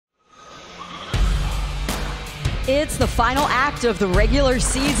It's the final act of the regular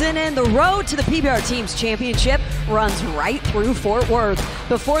season, and the road to the PBR Teams Championship runs right through Fort Worth.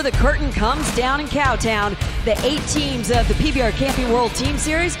 Before the curtain comes down in Cowtown, the 8 teams of the PBR Camping World Team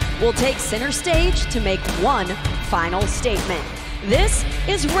Series will take center stage to make one final statement. This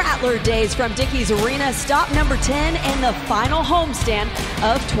is Rattler Days from Dickey's Arena, stop number 10 and the final homestand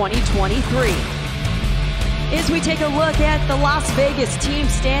of 2023. As we take a look at the Las Vegas team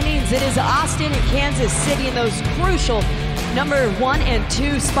standings, it is Austin and Kansas City in those crucial number 1 and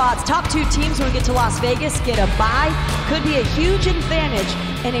 2 spots. Top 2 teams when we get to Las Vegas get a bye. Could be a huge advantage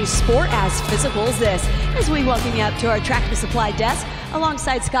in a sport as physical as this. As we welcome you up to our Tractor Supply desk,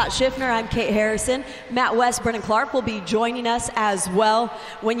 alongside Scott Schiffner, I'm Kate Harrison. Matt West, Brennan Clark will be joining us as well.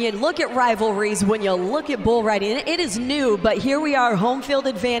 When you look at rivalries, when you look at bull riding, it is new, but here we are, home field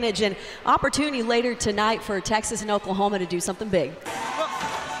advantage and opportunity later tonight for Texas and Oklahoma to do something big.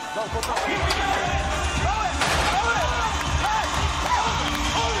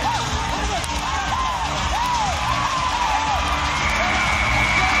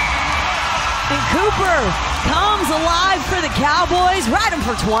 And Cooper comes alive for the Cowboys, ride him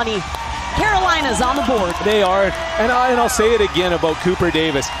for 20. Carolina's on the board. They are, and I'll say it again about Cooper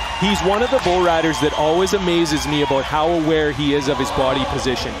Davis. He's one of the bull riders that always amazes me about how aware he is of his body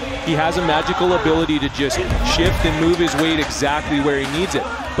position. He has a magical ability to just shift and move his weight exactly where he needs it.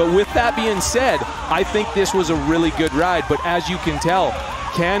 But with that being said, I think this was a really good ride. But as you can tell,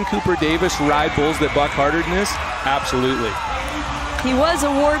 can Cooper Davis ride bulls that buck harder than this? Absolutely. He was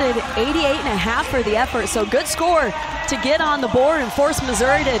awarded 88.5 for the effort, so good score to get on the board and force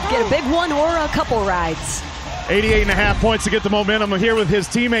Missouri to get a big one or a couple rides. 88.5 points to get the momentum. I'm here with his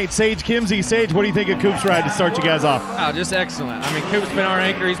teammate, Sage Kimsey. Sage, what do you think of Coop's ride to start you guys off? Oh, just excellent. I mean, Coop's been our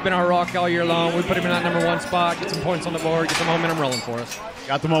anchor. He's been our rock all year long. We put him in that number 1 spot, get some points on the board, get the momentum rolling for us.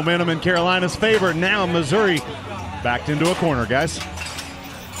 Got the momentum in Carolina's favor. Now Missouri backed into a corner, guys.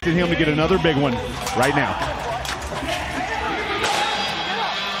 Need him to get another big one right now.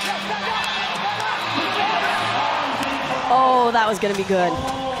 Oh, that was going to be good.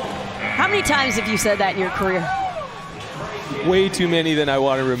 How many times have you said that in your career? Way too many than I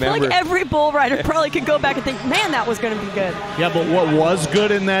want to remember. I feel like every bull rider probably could go back and think, man, that was going to be good. Yeah, but what was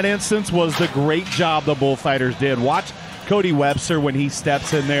good in that instance was the great job the bullfighters did. Watch Cody Webster when he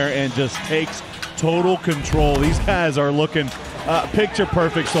steps in there and just takes total control. These guys are looking picture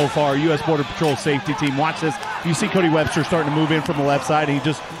perfect so far. U.S. Border Patrol safety team. Watch this. You see Cody Webster starting to move in from the left side. He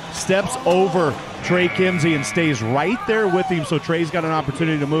just steps over Trey Kimsey and stays right there with him, so Trey's got an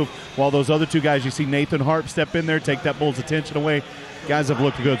opportunity to move, while those other 2 guys, you see Nathan Harp step in there, take that bull's attention away. Guys have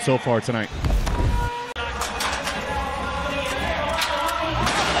looked good so far tonight.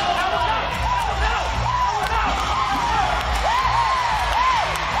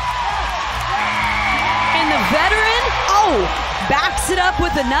 And the veteran, backs it up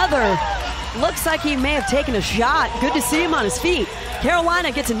with another. Looks like he may have taken a shot. Good to see him on his feet.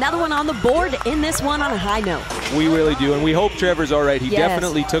 Carolina gets another one on the board, in this one on a high note. We really do, and we hope Trevor's all right. He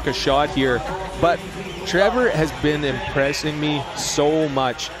definitely took a shot here, but Trevor has been impressing me so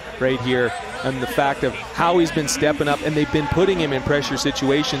much right here, and the fact of how he's been stepping up, and they've been putting him in pressure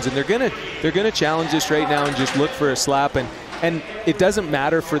situations, and they're gonna challenge this right now and just look for a slap, and it doesn't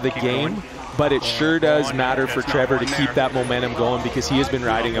matter for the game, but it sure does matter for Trevor to keep that momentum going, because he has been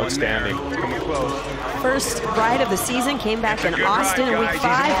riding outstanding. First ride of the season came back in Austin in week 5.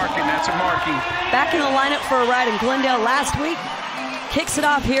 Back in the lineup for a ride in Glendale last week. Kicks it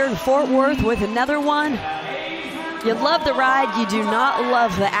off here in Fort Worth with another one. You love the ride, you do not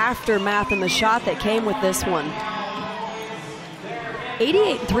love the aftermath and the shot that came with this one.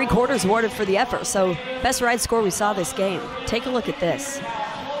 88 3/4 awarded for the effort, so best ride score we saw this game. Take a look at this.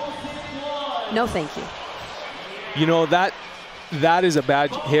 No thank you. You know, that is a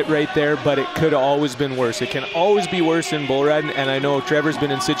bad hit right there, but it could have always been worse. It can always be worse in bull riding, and I know Trevor's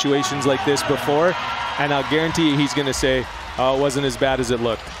been in situations like this before, and I'll guarantee you he's going to say, oh, it wasn't as bad as it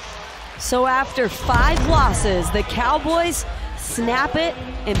looked. So after 5 losses, the Cowboys snap it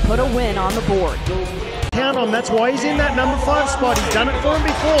and put a win on the board. Count on, that's why he's in that number 5 spot. He's done it for him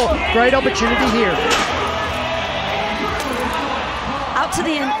before. Great opportunity here. Out to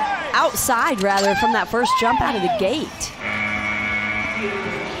the outside, rather, from that first jump out of the gate.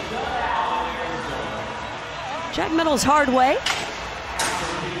 Jack Middle's hard way.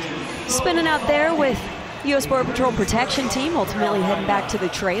 Spinning out there with U.S. Border Patrol protection team, ultimately heading back to the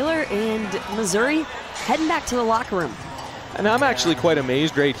trailer, and Missouri heading back to the locker room. And I'm actually quite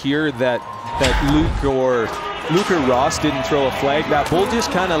amazed right here that Luke or Ross didn't throw a flag. That bull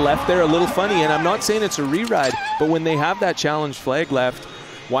just kind of left there a little funny, and I'm not saying it's a re-ride, but when they have that challenge flag left,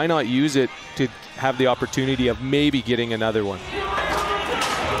 why not use it to have the opportunity of maybe getting another one?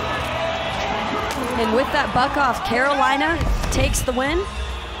 And with that buck off, Carolina takes the win.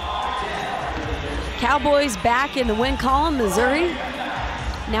 Cowboys back in the win column, Missouri.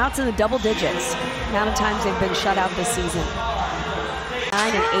 Now it's in the double digits. Amount of times they've been shut out this season.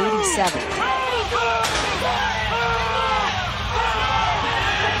 9 and 87.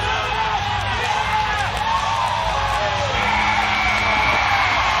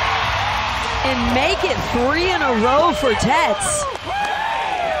 And make it 3 in a row for Tets.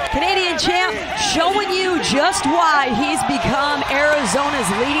 Canadian champ showing you just why he's become Arizona's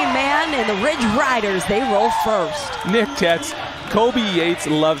leading man, and the Ridge Riders, they roll first. Nick Tets, Kobe Yates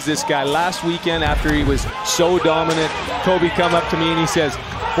loves this guy. Last weekend after he was so dominant, Kobe come up to me and he says,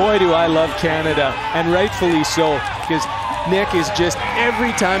 boy, do I love Canada, and rightfully so, because Nick is just,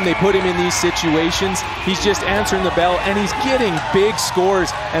 every time they put him in these situations, he's just answering the bell, and he's getting big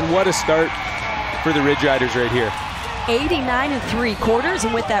scores, and what a start for the Ridge Riders right here. 89 3/4,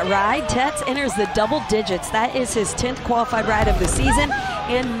 and with that ride, Tets enters the double digits. That is his 10th qualified ride of the season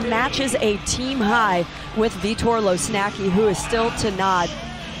and matches a team high with Vitor Leme, who is still to nod.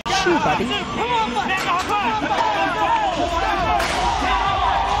 Shoo, buddy.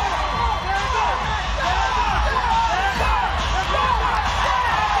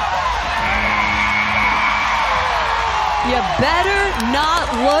 You better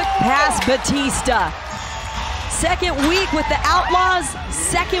not look past Batista. Second week with the Outlaws,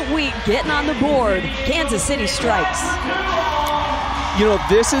 second week getting on the board. Kansas City strikes. You know,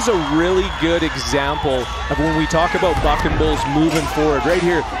 this is a really good example of when we talk about buck and bulls moving forward. Right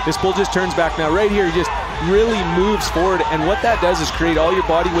here, this bull just turns back now. Right here, he just really moves forward, and what that does is create all your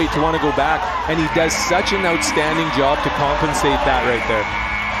body weight to want to go back, and he does such an outstanding job to compensate that right there.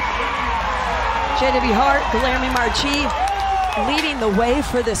 J.W. Hart, Guilherme Marchi leading the way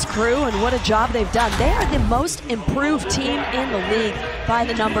for this crew, and what a job they've done. They are the most improved team in the league by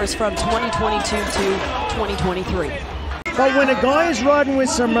the numbers from 2022 to 2023. But when a guy is riding with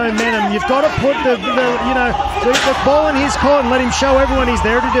some momentum, you've got to put the ball in his court and let him show everyone he's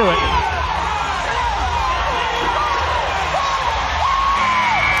there to do it.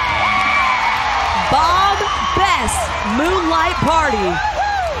 Bob Best, Moonlight Party.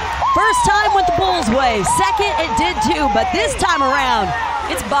 First time went the Bulls' way. Second, it did too, but this time around,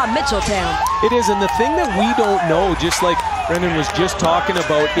 it's Bob Mitchelltown. It is, and the thing that we don't know, just like Brendan was just talking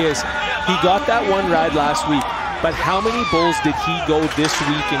about, is he got that one ride last week, but how many bulls did he go this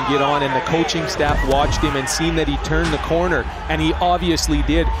week and get on, and the coaching staff watched him and seen that he turned the corner, and he obviously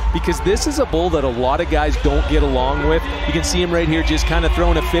did, because this is a bull that a lot of guys don't get along with. You can see him right here just kind of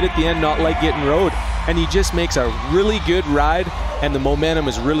throwing a fit at the end, not like getting rode, and he just makes a really good ride, and the momentum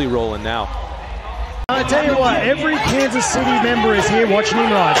is really rolling now. I tell you what, every Kansas City member is here watching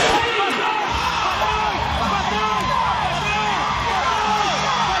him ride.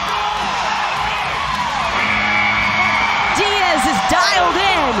 Diaz is dialed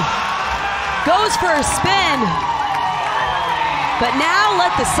in, goes for a spin, but now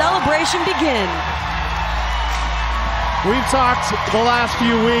let the celebration begin. We've talked the last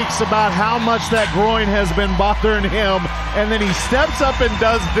few weeks about how much that groin has been bothering him, and then he steps up and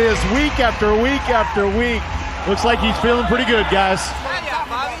does this week after week after week. Looks like he's feeling pretty good, guys.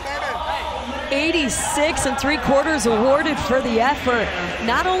 86 3/4 awarded for the effort.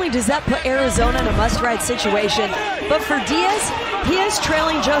 Not only does that put Arizona in a must-ride situation, but for Diaz, he is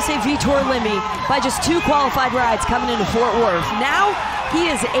trailing Jose Vitor Leme by just 2 qualified rides coming into Fort Worth. Now, he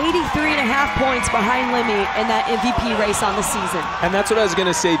is 83.5 points behind Leme in that MVP race on the season. And that's what I was going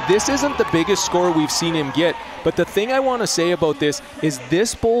to say. This isn't the biggest score we've seen him get, but the thing I want to say about this is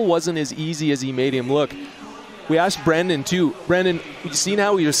this bull wasn't as easy as he made him look. We asked Brendan too. Brendan, you've seen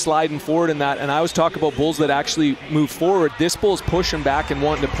how he was sliding forward in that, and I was talking about bulls that actually move forward. This bull's pushing back and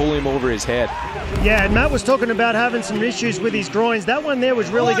wanting to pull him over his head. Yeah, and Matt was talking about having some issues with his groins. That one there was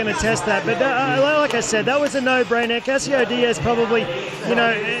really going to test that. But like I said, that was a no-brainer. Casio Diaz probably,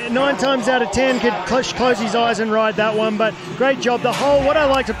 9 times out of 10 could close his eyes and ride that one. But great job. What I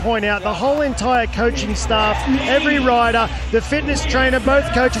like to point out, the whole entire coaching staff, every rider, the fitness trainer,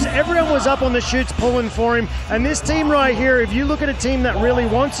 both coaches, everyone was up on the chutes pulling for him. And this team right here, if you look at a team that really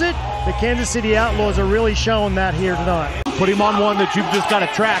wants it, the Kansas City Outlaws are really showing that here tonight. Put him on one that you've just got to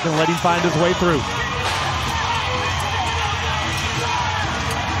track and let him find his way through.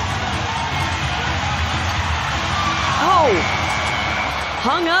 Oh,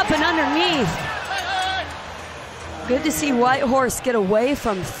 hung up and underneath. Good to see White Horse get away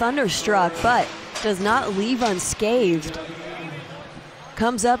from Thunderstruck, but does not leave unscathed.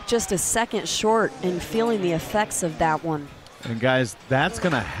 Comes up just a second short and feeling the effects of that one. And guys, that's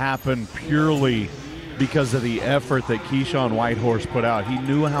going to happen purely because of the effort that Keyshawn Whitehorse put out. He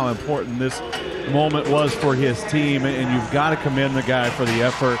knew how important this moment was for his team, and you've got to commend the guy for the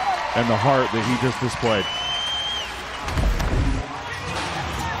effort and the heart that he just displayed.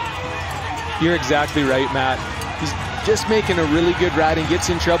 You're exactly right, Matt. He's just making a really good ride and gets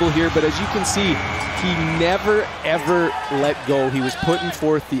in trouble here, but as you can see, he never, ever let go. He was putting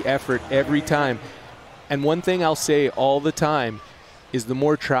forth the effort every time. And one thing I'll say all the time is the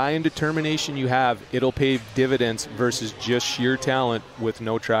more try and determination you have, it'll pay dividends versus just sheer talent with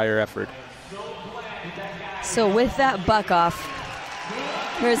no try or effort. So with that buck off,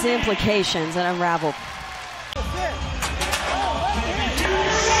 here's the implications and unraveled.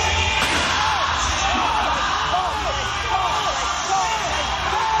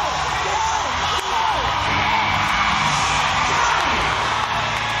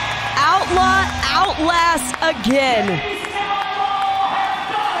 Outlaw outlasts again.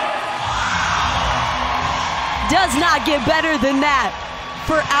 Does not get better than that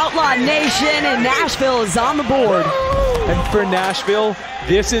for Outlaw Nation, and Nashville is on the board. And for Nashville,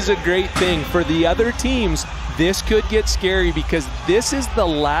 this is a great thing. For the other teams, this could get scary because this is the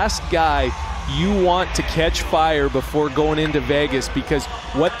last guy you want to catch fire before going into Vegas, because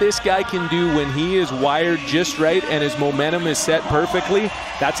what this guy can do when he is wired just right and his momentum is set perfectly,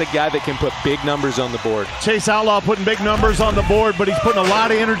 that's a guy that can put big numbers on the board. Chase Outlaw putting big numbers on the board, but he's putting a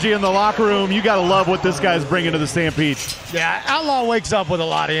lot of energy in the locker room. You got to love what this guy's bringing to the Stampede. Yeah, Outlaw wakes up with a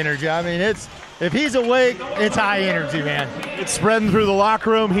lot of energy. I mean, if he's awake, it's high energy, man. It's spreading through the locker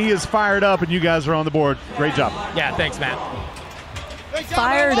room. He is fired up, and you guys are on the board. Great job. Yeah, thanks, Matt.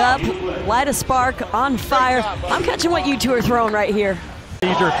 Fired up, light a spark, on fire. I'm catching what you two are throwing right here.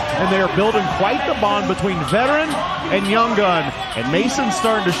 And they are building quite the bond between veteran and young gun. And Mason's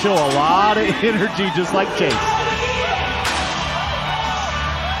starting to show a lot of energy, just like Chase.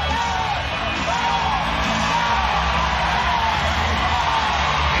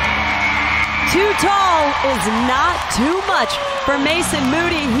 Too tall is not too much for Mason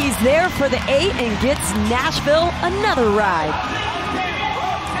Moody. He's there for the 8 and gets Nashville another ride.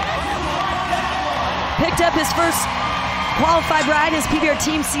 Picked up his first qualified ride, his PBR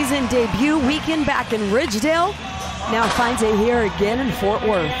team season debut weekend back in Ridgedale. Now finds it here again in Fort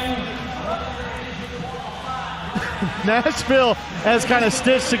Worth. Nashville has kind of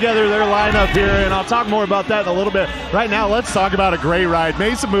stitched together their lineup here, and I'll talk more about that in a little bit. Right now, let's talk about a great ride.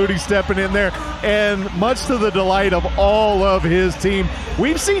 Mason Moody stepping in there, and much to the delight of all of his team.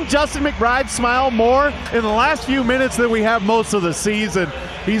 We've seen Justin McBride smile more in the last few minutes than we have most of the season.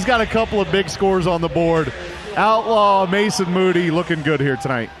 He's got a couple of big scores on the board. Outlaw Mason Moody looking good here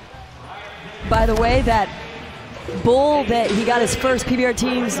tonight. By the way, that bull that he got his first PBR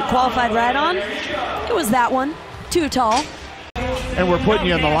team's qualified ride on, it was that one. Too tall. And we're putting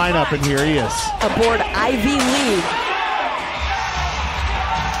you in the lineup, and here he is. Aboard Ivy League.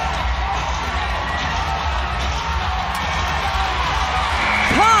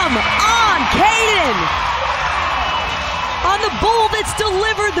 Come on, Caden! On the bull that's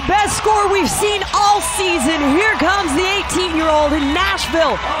delivered the best score we've seen all season. Here comes the 18-year-old, and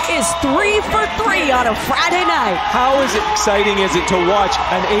Nashville is 3 for 3 on a Friday night. How exciting is it to watch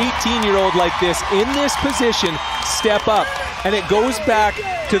an 18-year-old like this in this position step up? And it goes back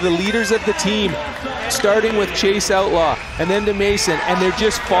to the leaders of the team, starting with Chase Outlaw and then to Mason, and they're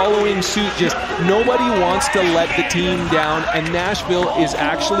just following suit. Just nobody wants to let the team down, and Nashville is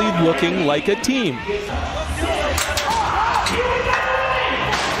actually looking like a team.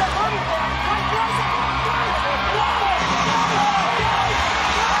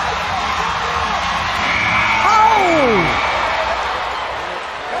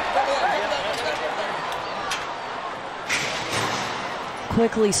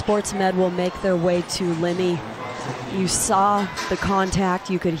 Quickly, SportsMed will make their way to Lemme. You saw the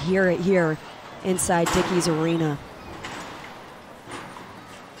contact. You could hear it here inside Dickey's Arena.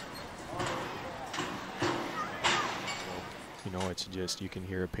 You know, it's just, you can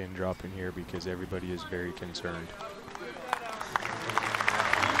hear a pin drop in here because everybody is very concerned.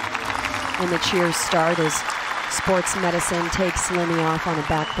 And the cheers start as Sports Medicine takes Lemme off on a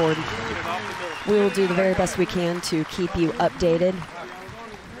backboard. We will do the very best we can to keep you updated.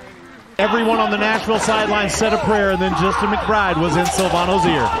 Everyone on the Nashville sideline said a prayer, and then Justin McBride was in Silvano's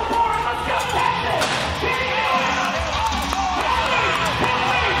ear.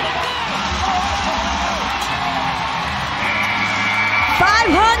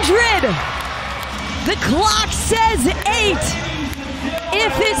 The clock says 8.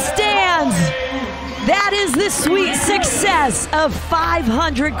 If it stands, that is the sweet success of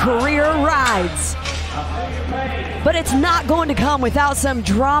 500 career rides. but it's not going to come without some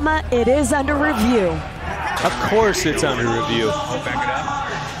drama. It is under review. Of course it's under review.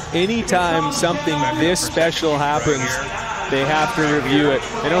 Anytime something this special happens, they have to review it.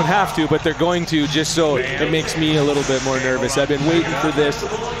 They don't have to, but they're going to, just so it makes me a little bit more nervous. I've been waiting for this.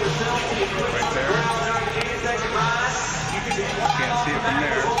 Right there. Can't see it from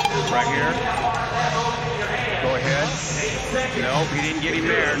there. Right here. Go ahead. No, he didn't get him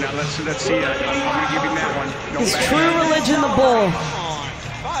there. Now let's see it. I'm going to give him that one. No, His true religion, the bull,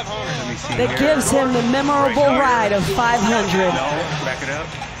 that gives him the memorable ride of 500. No, back it up.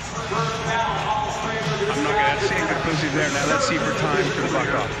 I'm not going to see inconclusive there. Now let's see for time for the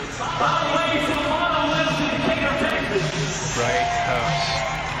buck off. Right.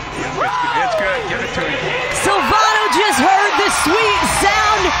 It's good. Give it to him. Silvano just heard the sweet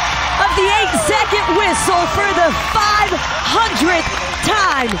sound of the 8-second whistle for the 500th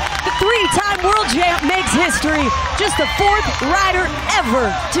time. The 3-time world champ makes history. Just the 4th rider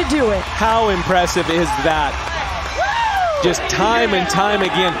ever to do it. How impressive is that? Just time and time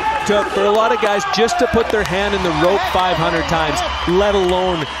again. Took for a lot of guys just to put their hand in the rope 500 times, let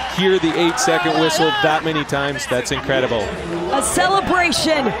alone hear the 8-second whistle that many times. That's incredible. A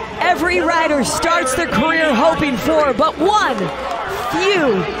celebration every rider starts their career hoping for, but one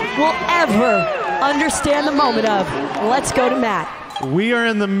few will ever understand the moment of. Let's go to Matt. We are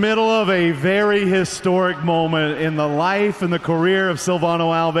in the middle of a very historic moment in the life and the career of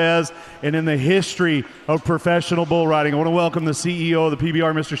Silvano Alves and in the history of professional bull riding. I want to welcome the CEO of the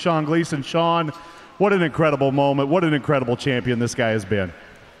PBR, Mr. Sean Gleason. Sean, what an incredible moment. What an incredible champion this guy has been.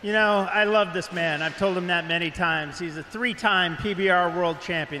 You know, I love this man. I've told him that many times. He's a 3-time PBR world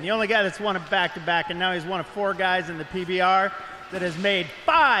champion. The only guy that's won it back-to-back, and now he's one of 4 guys in the PBR that has made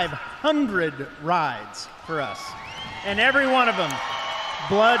 500 rides for us. And every one of them,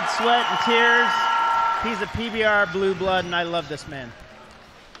 blood, sweat, and tears. He's a PBR blue blood, and I love this man.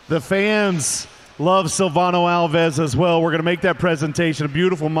 The fans love Silvano Alves as well. We're going to make that presentation, a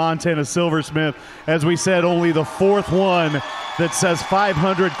beautiful Montana Silversmith. As we said, only the 4th one that says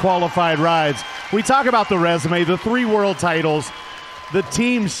 500 qualified rides. We talk about the resume, the 3 world titles, the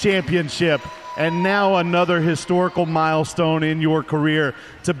Teams Championship, and now another historical milestone in your career.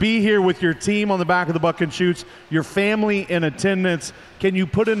 To be here with your team on the back of the buck and chutes, your family in attendance, can you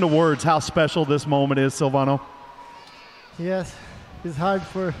put into words how special this moment is, Silvano? Yes, it's hard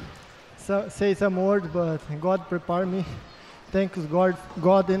for say some words, but God prepared me. Thank you,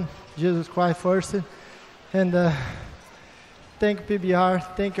 God and Jesus Christ first. And thank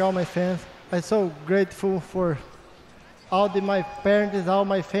PBR, thank all my fans. I'm so grateful for all my parents, all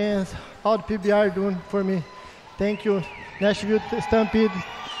my fans, all the PBR doing for me. Thank you, Nashville Stampede,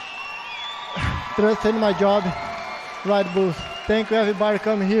 trust in my job, ride bulls. Thank you, everybody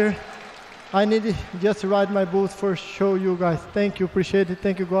come here. I need just to ride my bulls for show you guys. Thank you, appreciate it.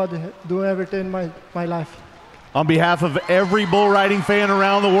 Thank you, God, doing everything in my life. On behalf of every bull riding fan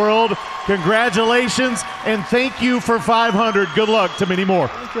around the world, congratulations and thank you for 500. Good luck to many more.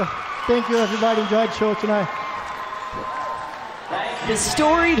 Thank you, everybody. Enjoyed the show tonight. The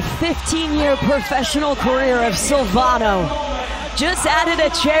storied 15-year professional career of Silvano just added a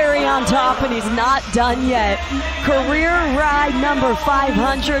cherry on top, and he's not done yet. Career ride number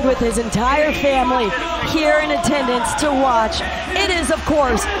 500 with his entire family here in attendance to watch. It is, of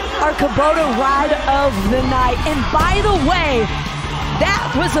course, our Kubota ride of the night. And by the way,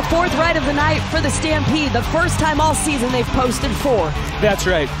 that was the 4th ride of the night for the Stampede, the first time all season they've posted 4. That's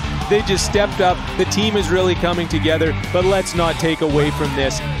right. They just stepped up. The team is really coming together, but let's not take away from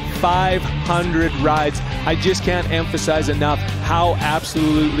this. 500 rides. I just can't emphasize enough how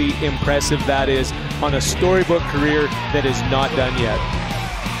absolutely impressive that is on a storybook career that is not done yet.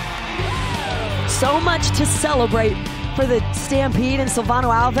 So much to celebrate for the Stampede and Silvano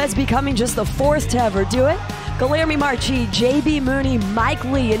Alves becoming just the 4th to ever do it. Guilherme Marchi, JB Mooney, Mike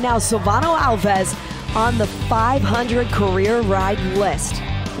Lee, and now Silvano Alves on the 500 career ride list.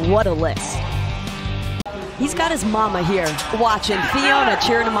 What a list. He's got his mama here watching, Fiona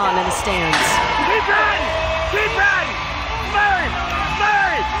cheering him on in the stands. Keep riding! Keep riding! Murray!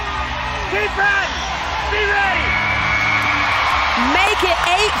 Murray! Keep riding! Be ready! Make it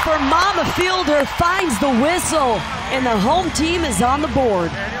 8 for Mama Fielder, finds the whistle, and the home team is on the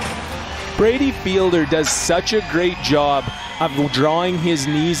board. Brady Fielder does such a great job of drawing his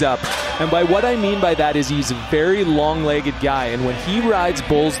knees up. And by what I mean by that is he's a very long-legged guy, and when he rides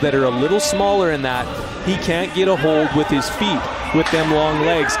bulls that are a little smaller than that, he can't get a hold with his feet with them long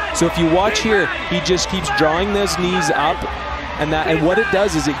legs. So if you watch here, he just keeps drawing those knees up And what it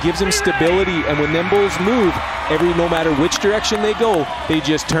does is it gives him stability, and when them bulls move, no matter which direction they go, they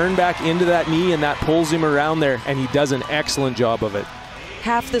just turn back into that knee, and that pulls him around there, and he does an excellent job of it.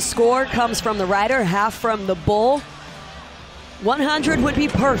 Half the score comes from the rider, half from the bull. 100 would be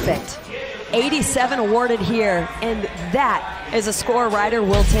perfect. 87 awarded here, and that is a score a rider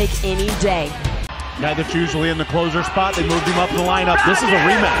will take any day. Guy that's usually in the closer spot, they moved him up the lineup. This is a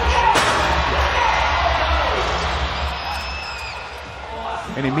rematch.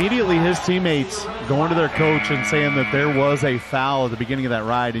 And immediately his teammates going to their coach and saying that there was a foul at the beginning of that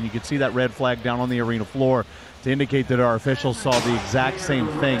ride, and you could see that red flag down on the arena floor to indicate that our officials saw the exact same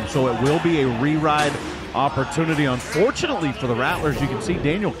thing. So it will be a re-ride opportunity. Unfortunately for the Rattlers, you can see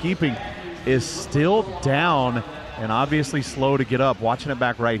Daniel Keeping is still down and obviously slow to get up. Watching it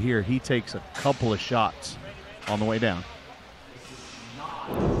back right here, he takes a couple of shots on the way down.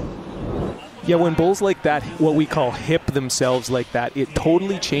 Yeah, when bulls like that, what we call hip themselves like that, it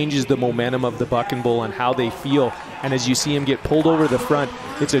totally changes the momentum of the buck and bull and how they feel. And as you see him get pulled over the front,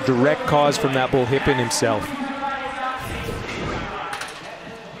 it's a direct cause from that bull hipping himself.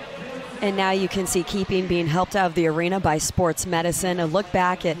 And now you can see Keeping being helped out of the arena by sports medicine. A look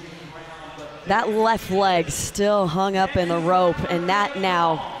back at that left leg still hung up in the rope, and that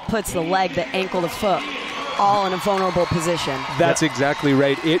now puts the leg, the ankle, the foot, all in a vulnerable position. That's exactly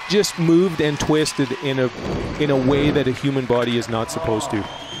right. It just moved and twisted in a way that a human body is not supposed to.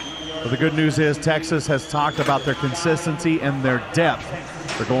 But the good news is Texas has talked about their consistency and their depth.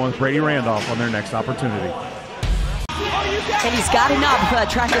 They're going with Brady Randolph on their next opportunity. And he's got enough.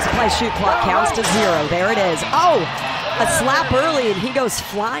 Tractor supply shoot clock counts to 0. There it is. Oh, a slap early, and he goes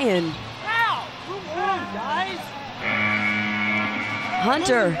flying.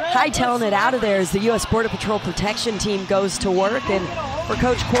 Hunter hightailing it out of there as the U.S. Border Patrol Protection Team goes to work. And for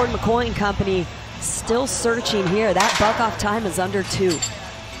Coach Cord McCoy and company, still searching here. That buck-off time is under 2.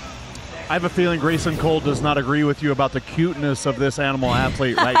 I have a feeling Grayson Cole does not agree with you about the cuteness of this animal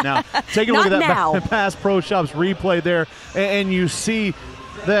athlete right now. Take a look at that Pass Pro Shops replay there, and you see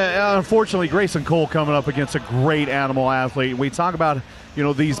that unfortunately Grayson Cole coming up against a great animal athlete. We talk about, you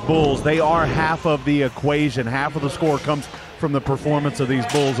know, these bulls. They are half of the equation. Half of the score comes from the performance of these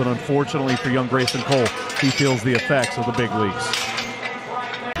bulls, and unfortunately for young Grayson Cole, he feels the effects of the big leagues.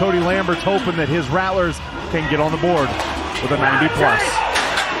 Cody Lambert's hoping that his Rattlers can get on the board with a 90+.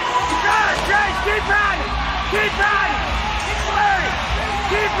 Keep riding! Keep riding! Keep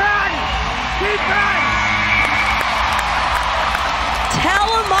riding! Keep riding! Tell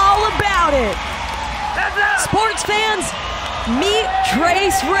them all about it. Sports fans, meet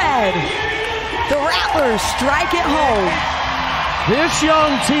Trace Red. The Rattlers strike it home. This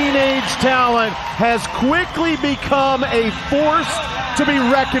young teenage talent has quickly become a force to be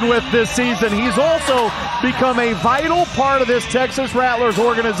reckoned with this season. He's also become a vital part of this Texas Rattlers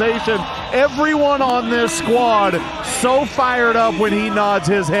organization. Everyone on this squad so fired up when he nods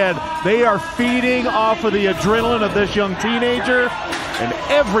his head. They are feeding off of the adrenaline of this young teenager, and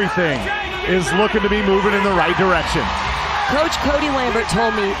everything is looking to be moving in the right direction. Coach Cody Lambert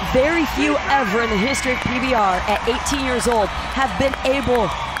told me very few ever in the history of PBR at 18 years old have been able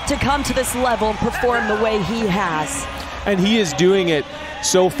to come to this level and perform the way he has. And he is doing it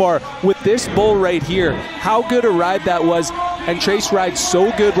so far. With this bull right here, how good a ride that was. And Trace rides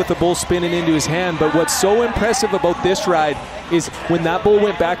so good with the bull spinning into his hand. But what's so impressive about this ride is when that bull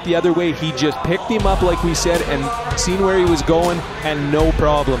went back the other way, he just picked him up like we said and seen where he was going, and no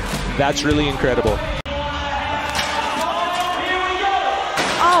problem. That's really incredible.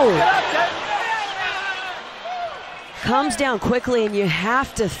 Oh! Comes down quickly, and you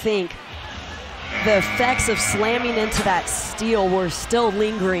have to think the effects of slamming into that steel were still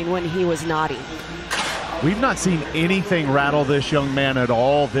lingering when he was nodding. We've not seen anything rattle this young man at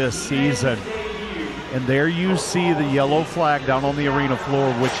all this season. And there you see the yellow flag down on the arena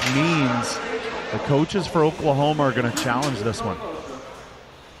floor, which means the coaches for Oklahoma are going to challenge this one.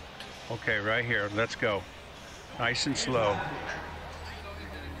 Okay, right here. Let's go. Nice and slow.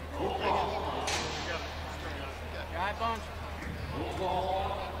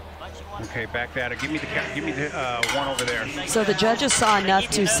 Okay, back that. Give me the one over there. So the judges saw enough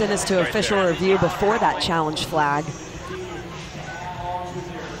to send us to official review before that challenge flag.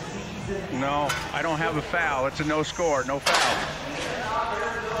 No, I don't have a foul. It's a no score, no foul.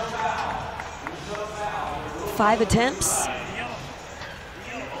 5 attempts.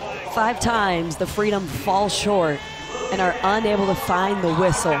 5 times the Freedom falls short and are unable to find the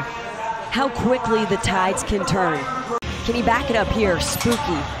whistle. How quickly the tides can turn. Can he back it up here?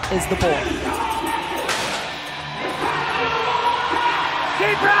 Spooky is the bull.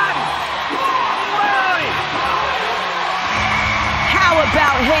 Keep riding! How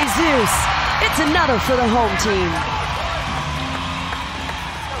about Jesus? It's another for the home team.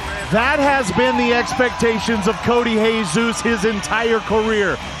 That has been the expectations of Cody Jesus his entire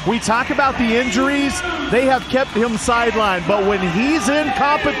career. We talk about the injuries, they have kept him sidelined, but when he's in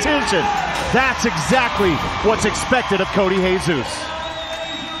competition, that's exactly what's expected of Cody Jesus.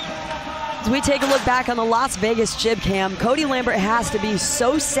 As we take a look back on the Las Vegas Jib Cam, Cody Lambert has to be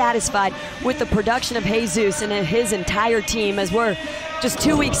so satisfied with the production of Jesus and his entire team as we're just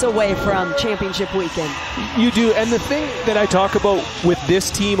 2 weeks away from championship weekend. You do, and the thing that I talk about with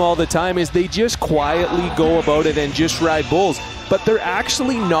this team all the time is they just quietly go about it and just ride bulls, but they're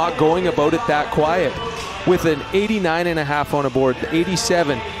actually not going about it that quiet. With an 89.5 on a board,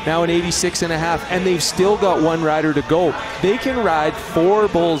 87, now an 86.5, and they've still got one rider to go. They can ride 4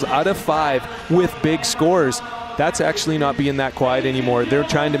 bulls out of 5 with big scores. That's actually not being that quiet anymore. They're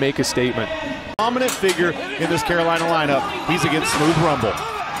trying to make a statement. Dominant figure in this Carolina lineup. He's against Smooth Rumble.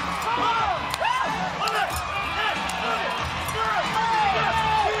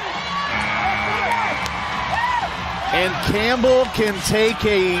 And Campbell can take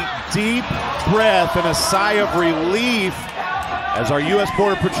a deep breath and a sigh of relief as our U.S.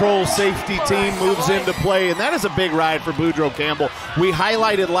 Border Patrol safety team moves into play. And that is a big ride for Boudreaux Campbell. We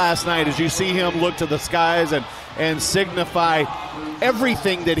highlighted last night as you see him look to the skies and signify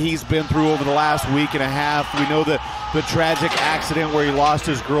everything that he's been through over the last week and a half. We know that the tragic accident where he lost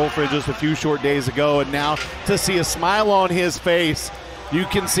his girlfriend just a few short days ago, and now to see a smile on his face, you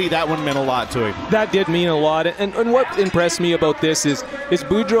can see that one meant a lot to him. That did mean a lot, and what impressed me about this is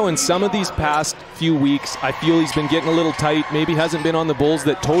Boudreaux in some of these past few weeks, I feel he's been getting a little tight, maybe hasn't been on the bulls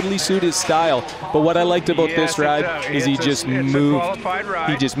that totally suit his style, but what I liked about this ride is he just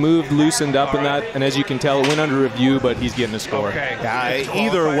moved, loosened up in that, and as you can tell, it went under review, but he's getting a score. Okay. Yeah,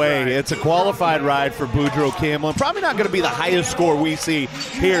 either way, it's a qualified ride for Boudreaux Campbell, and probably not going to be the highest score we see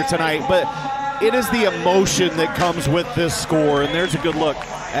here tonight, but it is the emotion that comes with this score, and there's a good look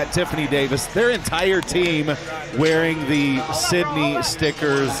at Tiffany Davis. Their entire team wearing the Sydney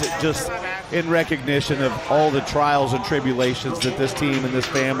stickers just in recognition of all the trials and tribulations that this team and this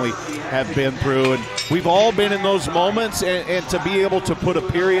family have been through. And we've all been in those moments, and to be able to put a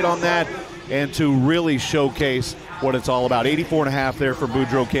period on that and to really showcase what it's all about. 84.5 there for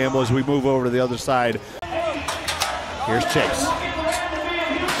Boudreaux Campbell as we move over to the other side. Here's Chase.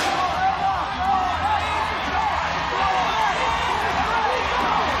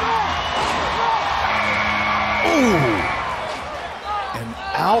 An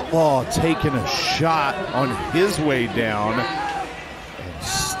Outlaw taking a shot on his way down and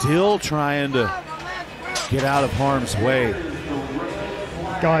still trying to get out of harm's way.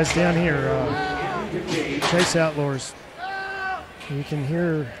 Guys down here, Chase Outlaws, you can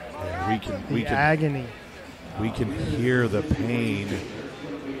hear the agony. We can hear the pain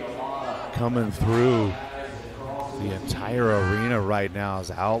coming through the entire arena right now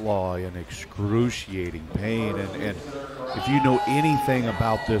as Outlaw in excruciating pain. And if you know anything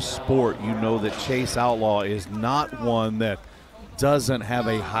about this sport, you know that Chase Outlaw is not one that doesn't have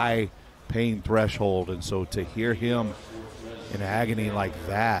a high pain threshold. And so to hear him in agony like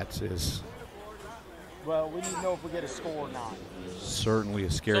that is, well, we need to know if we get a score or not. Certainly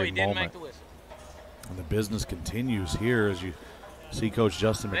a scary moment. Make the whistle. And the business continues here as you see Coach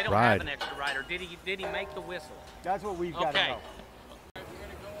Justin McBride. They don't have an extra rider. Did he make the whistle? That's what we've got to know.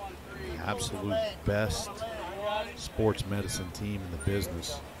 The absolute best sports medicine team in the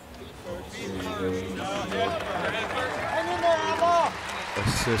business.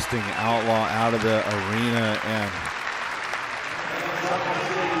 Assisting Outlaw out of the arena. And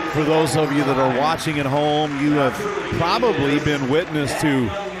for those of you that are watching at home, you have probably been witness to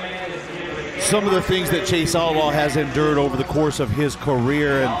some of the things that Chase Outlaw has endured over the course of his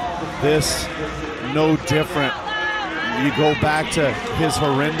career, and this no different. You go back to his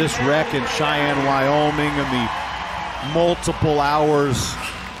horrendous wreck in Cheyenne, Wyoming, and the multiple hours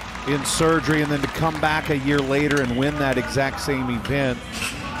in surgery, and then to come back a year later and win that exact same event.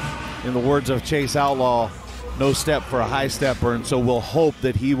 In the words of Chase Outlaw, no step for a high stepper, and so we'll hope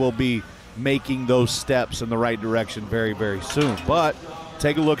that he will be making those steps in the right direction very, very soon. But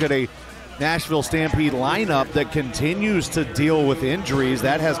take a look at a Nashville Stampede lineup that continues to deal with injuries.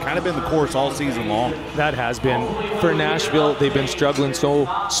 That has kind of been the course all season long. That has been. For Nashville, they've been struggling so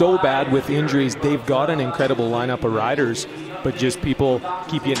bad with injuries. They've got an incredible lineup of riders, but just people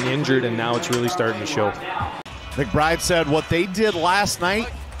keep getting injured, and now it's really starting to show. McBride said what they did last night,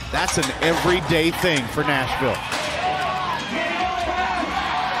 that's an everyday thing for Nashville.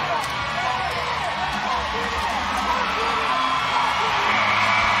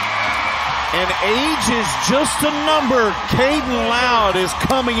 And age is just a number. Caden Loud is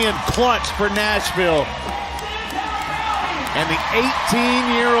coming in clutch for Nashville. And the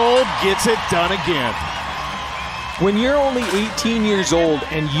 18-year-old gets it done again. When you're only 18 years old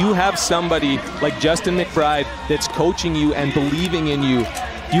and you have somebody like Justin McBride that's coaching you and believing in you,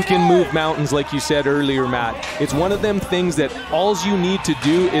 you can move mountains, like you said earlier, Matt. It's one of them things that all you need to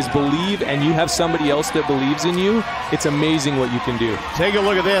do is believe, and you have somebody else that believes in you. It's amazing what you can do. Take a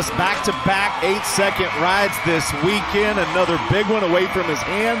look at this. Back-to-back 8-second rides this weekend. Another big one away from his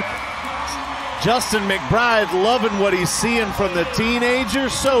hand. Justin McBride loving what he's seeing from the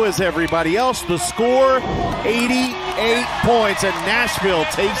teenagers. So is everybody else. The score, 88 points, and Nashville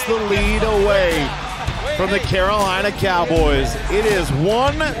takes the lead away from the Carolina Cowboys. It is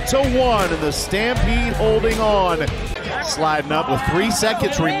 1-1, and the Stampede holding on. Sliding up with 3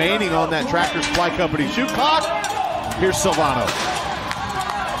 seconds remaining on that Tractor Supply Company shoot clock. Here's Silvano.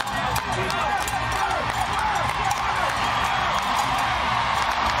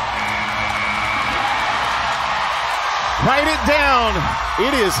 Write it down.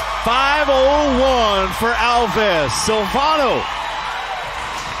 It is 5:01 for Alves. Silvano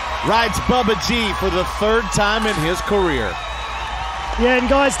rides Bubba G for the 3rd time in his career. Yeah, and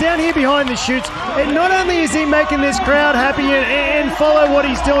guys, down here behind the chutes, and not only is he making this crowd happy and follow what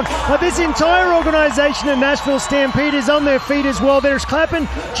he's doing, but this entire organization of Nashville Stampede is on their feet as well. There's clapping,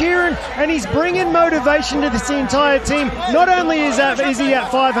 cheering, and he's bringing motivation to this entire team. Not only is he at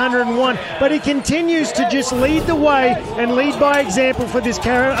 501, but he continues to just lead the way and lead by example for this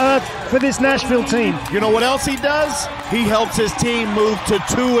Nashville team. You know what else he does? He helps his team move to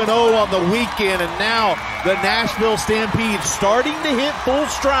 2-0 on the weekend, and now the Nashville Stampede starting to hit full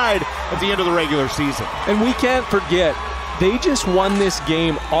stride at the end of the regular season. And we can't forget, they just won this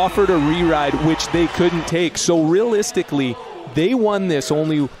game, offered a re-ride, which they couldn't take. So realistically, they won this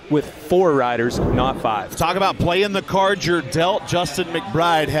only with 4 riders, not 5. Talk about playing the cards you're dealt. Justin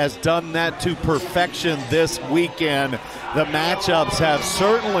McBride has done that to perfection this weekend. The matchups have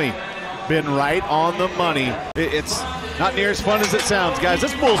certainly been right on the money. It's not near as fun as it sounds, guys.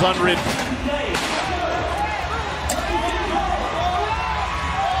 This bull's unridden.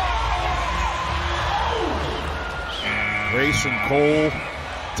 Grayson Cole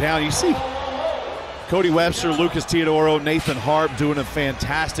down. You see Cody Webster, Lucas Teodoro, Nathan Harp doing a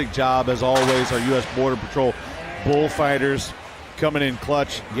fantastic job as always. Our U.S. Border Patrol bullfighters coming in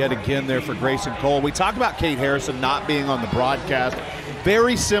clutch yet again there for Grayson Cole. We talked about Kate Harrison not being on the broadcast.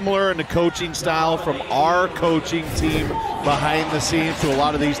 Very similar in the coaching style from our coaching team behind the scenes to a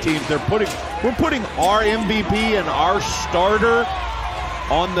lot of these teams. We're putting our MVP and our starter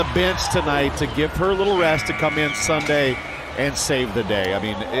on the bench tonight to give her a little rest to come in Sunday and save the day. I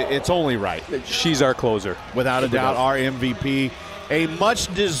mean, it's only right. She's our closer. Without a doubt, our MVP. A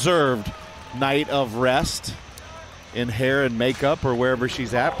much-deserved night of rest in hair and makeup or wherever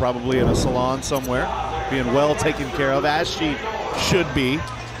she's at, probably in a salon somewhere, being well taken care of, as she should be.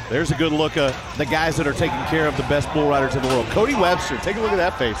 There's a good look at the guys that are taking care of the best bull riders in the world. Cody Webster, take a look at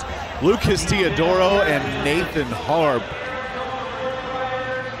that face. Lucas Teodoro and Nathan Harp.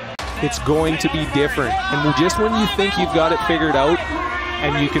 It's going to be different. And just when you think you've got it figured out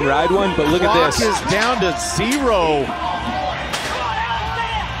and you can ride one, but look at this. Clock is down to 0.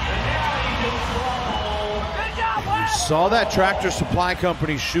 You saw that Tractor Supply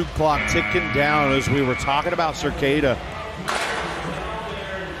Company shoot clock ticking down as we were talking about Circada.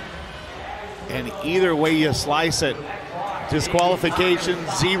 And either way you slice it, disqualification,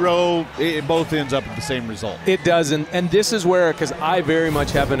 0, it both ends up with the same result. It does, and this is where, because I very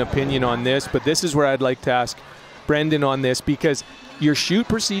much have an opinion on this, but this is where I'd like to ask Brendan on this, because your shoot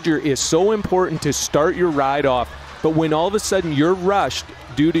procedure is so important to start your ride off, but when all of a sudden you're rushed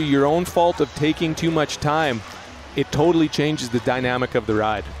due to your own fault of taking too much time, it totally changes the dynamic of the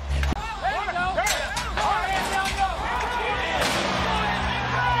ride.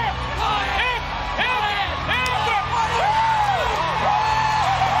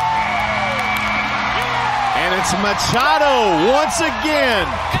 It's Machado once again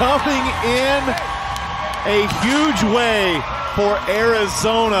coming in a huge way for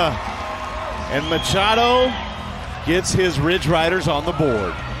Arizona. And Machado gets his Ridge Riders on the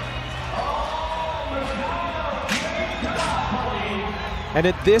board. And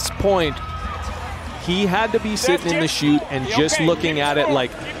at this point, he had to be sitting in the chute and just looking at it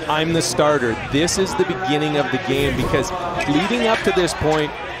like, I'm the starter. This is the beginning of the game, because leading up to this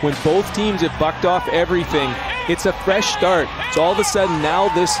point, when both teams have bucked off everything, it's a fresh start. So all of a sudden now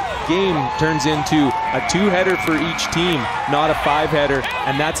this game turns into a 2-header for each team, not a 5-header,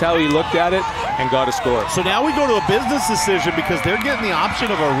 and that's how he looked at it and got a score. So now we go to a business decision because they're getting the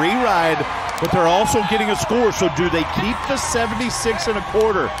option of a re-ride, but they're also getting a score. So do they keep the 76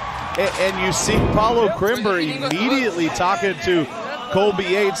 1/4? And you see Paulo Crimber immediately talking to Colby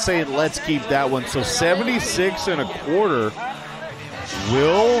Yates saying, let's keep that one. So 76 1/4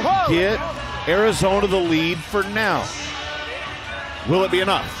 will get Arizona the lead for now. Will it be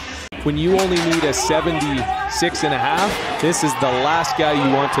enough? When you only need a 76 1/2, this is the last guy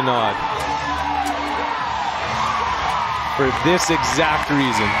you want to nod. For this exact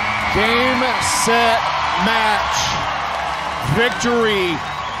reason. Game, set, match. Victory,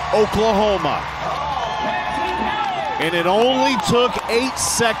 Oklahoma. And it only took 8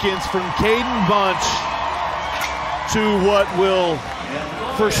 seconds from Caden Bunch to what will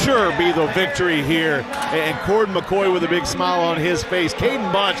for sure be the victory here. And Cord McCoy with a big smile on his face.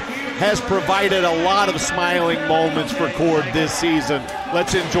 Caden Bunch has provided a lot of smiling moments for Cord this season.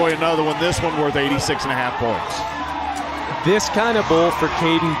 Let's enjoy another one. This one worth 86 1/2 points. This kind of bowl for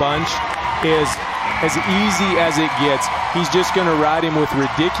Caden Bunch is as easy as it gets. He's just going to ride him with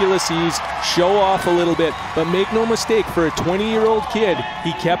ridiculous ease, show off a little bit, but make no mistake, for a 20-year-old kid,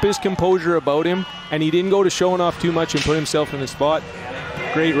 he kept his composure about him, and he didn't go to showing off too much and put himself in the spot.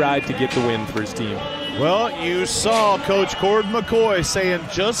 Great ride to get the win for his team. Well, you saw Coach Cord McCoy saying,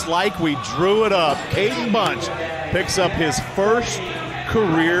 just like we drew it up, Caden Bunch picks up his first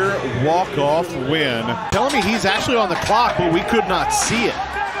career walk-off win. Telling me he's actually on the clock, but we could not see it.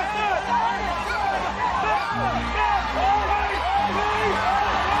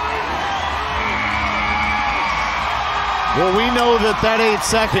 Well, we know that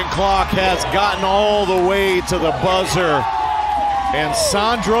 8-second clock has gotten all the way to the buzzer, and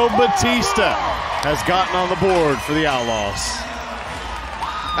Sandro Batista has gotten on the board for the Outlaws.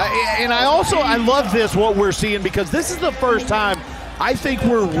 I love this, what we're seeing, because this is the first time I think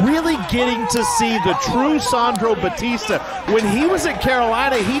we're really getting to see the true Sandro Batista. When he was at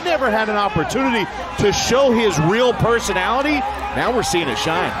Carolina, he never had an opportunity to show his real personality. Now we're seeing it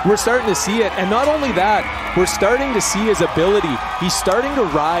shine. We're starting to see it, and not only that, we're starting to see his ability. He's starting to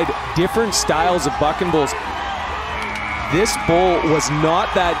ride different styles of buck and bulls. This bull was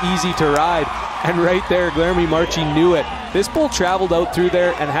not that easy to ride, and right there, Guillermo Marchi knew it. This bull traveled out through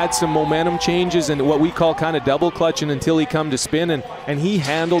there and had some momentum changes and what we call kind of double clutching until he come to spin, and he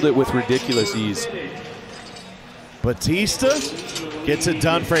handled it with ridiculous ease. Batista gets it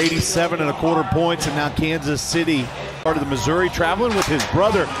done for 87 1/4 points, and now Kansas City, part of the Missouri, traveling with his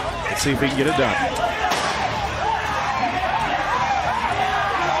brother. Let's see if he can get it done.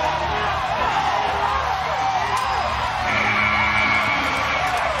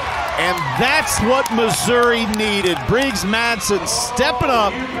 And that's what Missouri needed. Briggs Madsen stepping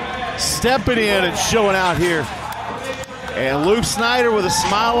up, stepping in, and showing out here. And Luke Snyder with a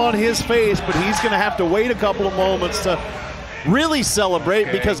smile on his face, but he's going to have to wait a couple of moments to really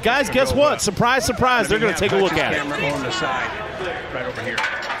celebrate because, guys, guess what? Surprise, surprise, they're going to take a look at it. Camera on the side, right over here.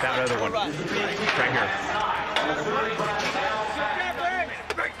 That other one, right here.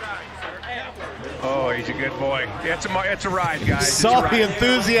 Oh, he's a good boy. It's a ride, guys. Saw the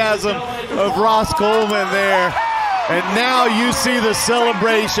enthusiasm of Ross Coleman there. And now you see the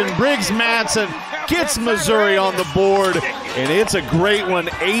celebration. Briggs Madsen gets Missouri on the board, and it's a great one,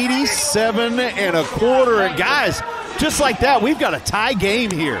 87 1/4. And guys, just like that, we've got a tie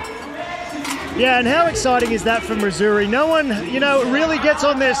game here. Yeah, and how exciting is that for Missouri? No one, really gets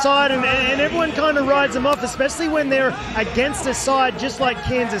on their side, and everyone kind of rides them off, especially when they're against a side just like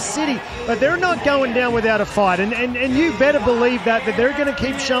Kansas City. But they're not going down without a fight, and you better believe that they're going to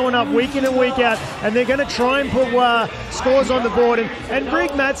keep showing up week in and week out, and they're going to try and put scores on the board. And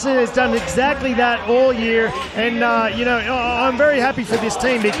Briggs Madsen has done exactly that all year, and I'm very happy for this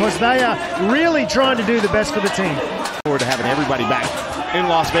team because they are really trying to do the best for the team. Forward to having everybody back in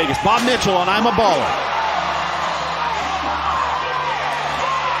Las Vegas. Bob Mitchell on I'm a Baller.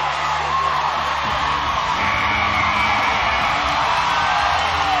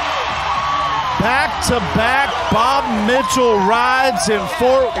 Back-to-back Bob Mitchell rides in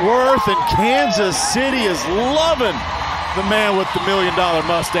Fort Worth, and Kansas City is loving the man with the $1 million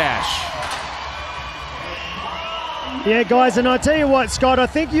mustache. Yeah, guys, and I tell you what, Scott, I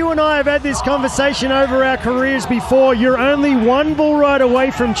think you and I have had this conversation over our careers before. You're only one bull ride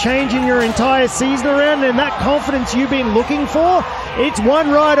away from changing your entire season around, and that confidence you've been looking for, it's one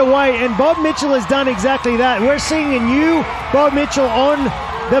ride away, and Bob Mitchell has done exactly that. We're seeing a new Bob Mitchell on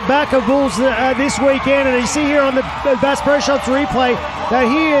the back of Bulls this weekend, and you see here on the Bass Pro Shops replay that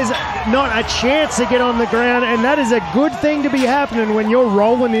he is not a chance to get on the ground, and that is a good thing to be happening when you're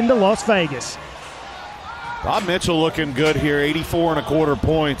rolling into Las Vegas. Bob Mitchell looking good here, 84.25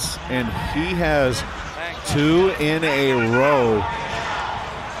 points, and he has 2 in a row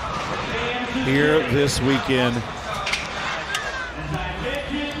here this weekend.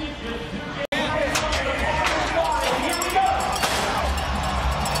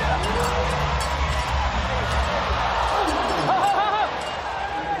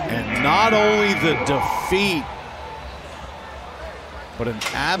 And not only the defeat, but an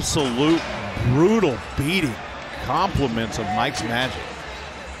absolute brutal beating. Compliments of Mike's Magic.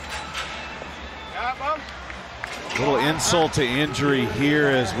 Little insult to injury here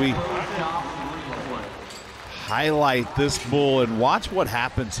as we highlight this bull, and watch what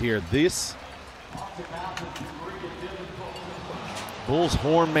happens here. This bull's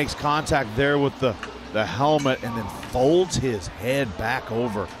horn makes contact there with the helmet and then folds his head back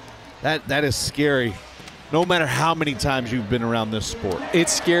over. That is scary. No matter how many times you've been around this sport.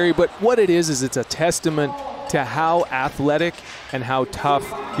 It's scary, but what it is it's a testament to how athletic and how tough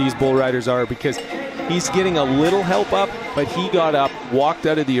these bull riders are, because he's getting a little help up, but he got up, walked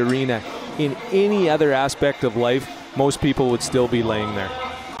out of the arena. In any other aspect of life, most people would still be laying there.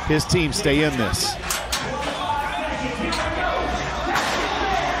 His team stay in this.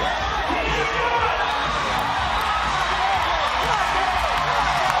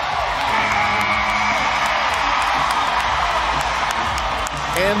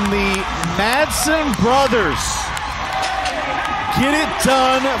 And the Madsen brothers get it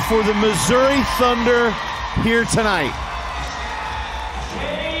done for the Missouri Thunder here tonight.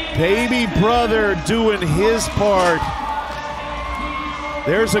 Baby brother doing his part.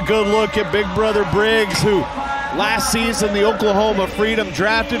 There's a good look at big brother Briggs, who last season the Oklahoma Freedom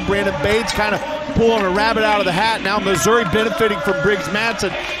drafted. Brandon Bates kind of pulling a rabbit out of the hat. Now Missouri benefiting from Briggs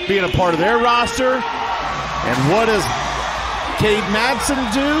Madsen being a part of their roster. And what does Cade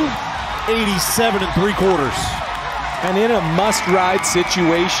Madsen do? 87 3/4. And in a must-ride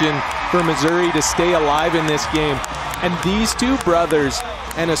situation for Missouri to stay alive in this game. And these two brothers,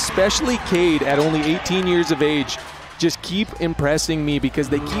 and especially Cade at only 18 years of age, just keep impressing me because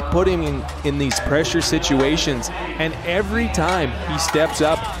they keep putting him in these pressure situations. And every time he steps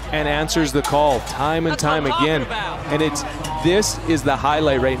up and answers the call time and time again. And this is the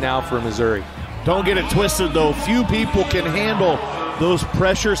highlight right now for Missouri. Don't get it twisted though. Few people can handle those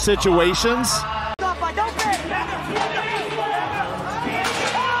pressure situations.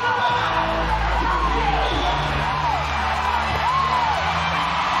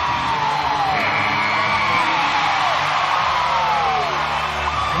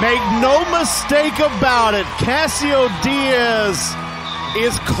 Make no mistake about it, Casio Diaz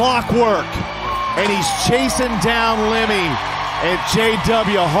is clockwork, and he's chasing down Leme, and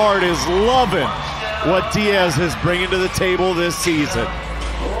J.W. Hart is loving what Diaz is bringing to the table this season.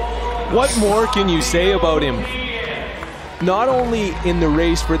 What more can you say about him? Not only in the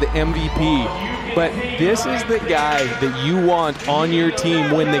race for the MVP, but this is the guy that you want on your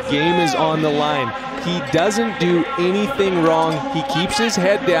team when the game is on the line. He doesn't do anything wrong. He keeps his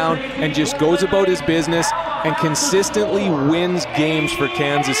head down and just goes about his business and consistently wins games for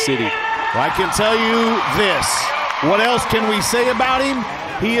Kansas City. Well, I can tell you this. What else can we say about him?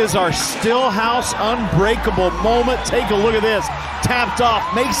 He is our Stillhouse unbreakable moment. Take a look at this. Tapped off,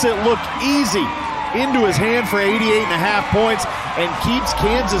 makes it look easy. Into his hand for 88.5 points and keeps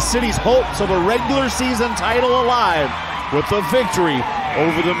Kansas City's hopes of a regular season title alive with a victory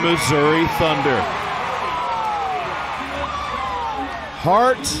over the Missouri Thunder.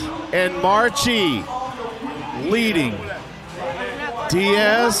 Hart and Marchi leading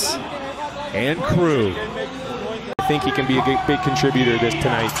Diaz and crew. I think he can be a big contributor this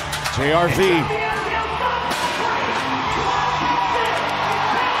tonight. JRV.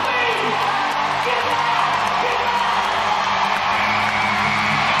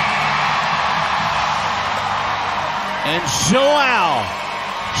 And Joao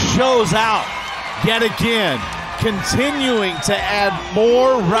shows out yet again, continuing to add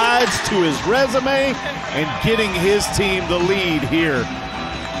more rides to his resume and getting his team the lead here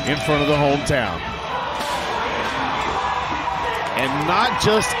in front of the hometown. And not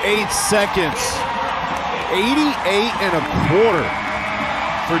just 8 seconds, 88.25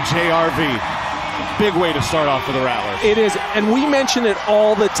 for JRV. big way to start off for the Rattlers. It is, and we mention it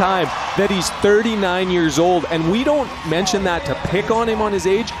all the time that he's 39 years old, and we don't mention that to pick on him on his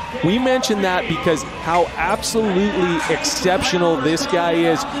age. We mention that because how absolutely exceptional this guy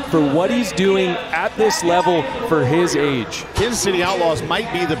is for what he's doing at this level for his age. Kansas City Outlaws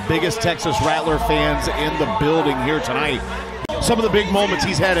might be the biggest Texas Rattler fans in the building here tonight. Some of the big moments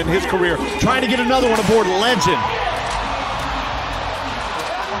he's had in his career, trying to get another one aboard Legend.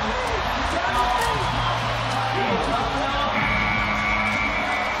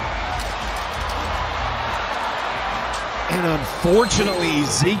 And unfortunately,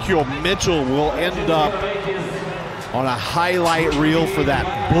 Ezekiel Mitchell will end up on a highlight reel for that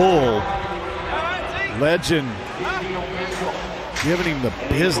bull. Legend giving him the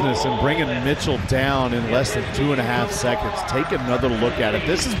business and bringing Mitchell down in less than 2.5 seconds. Take another look at it.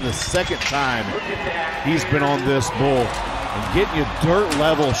 This is the second time he's been on this bull and getting you dirt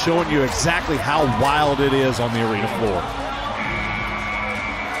level, showing you exactly how wild it is on the arena floor.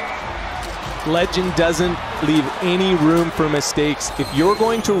 Legend doesn't leave any room for mistakes. If you're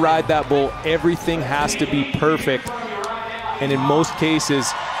going to ride that bull, everything has to be perfect. And in most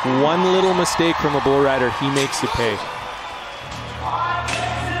cases, one little mistake from a bull rider, he makes you pay.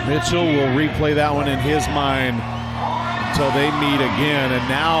 Mitchell will replay that one in his mind until they meet again. And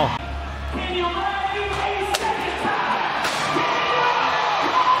now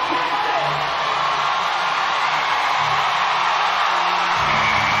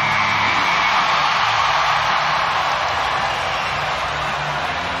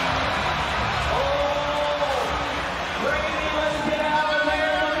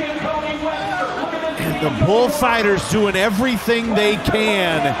the bullfighters doing everything they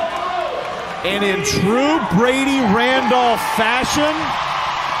can, and in true Brady Randolph fashion,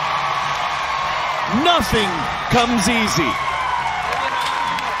 nothing comes easy.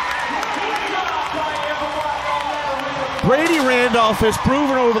 Brady Randolph has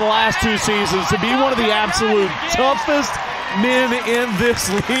proven over the last 2 seasons to be one of the absolute toughest men in this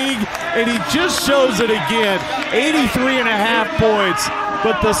league, and he just shows it again. 83.5 points.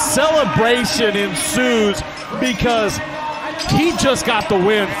 But the celebration ensues because he just got the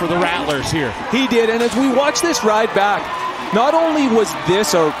win for the Rattlers here. He did, and as we watch this ride back, not only was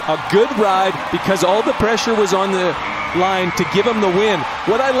this a good ride because all the pressure was on the line to give him the win,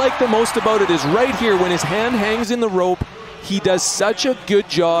 what I like the most about it is right here when his hand hangs in the rope, he does such a good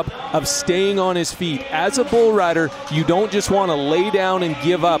job of staying on his feet. As a bull rider, you don't just want to lay down and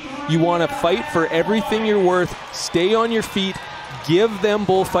give up. You want to fight for everything you're worth, stay on your feet, give them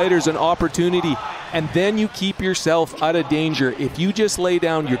bullfighters an opportunity, and then you keep yourself out of danger. If you just lay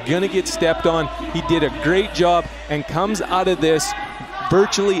down, you're going to get stepped on. He did a great job and comes out of this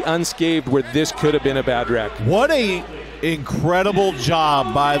virtually unscathed where this could have been a bad wreck. What a incredible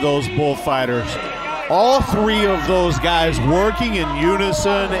job by those bullfighters. All 3 of those guys working in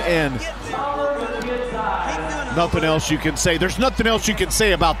unison, and nothing else you can say. There's nothing else you can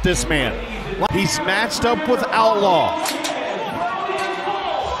say about this man. He's matched up with Outlaw.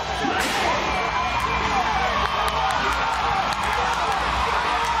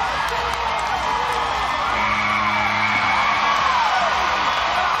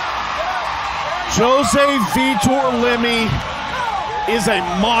 Jose Vitor Leme is a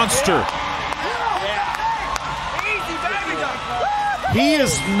monster. He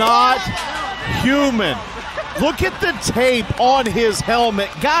is not human. Look at the tape on his helmet.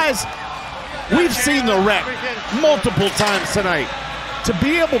 Guys, we've seen the wreck multiple times tonight. To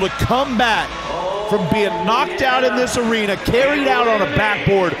be able to come back from being knocked out in this arena, carried out on a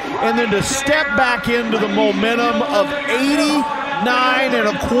backboard, and then to step back into the momentum of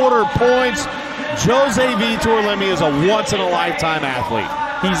 89.25 points, Jose Vitor Leme is a once-in-a-lifetime athlete.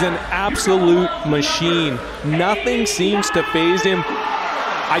 He's an absolute machine. Nothing seems to faze him.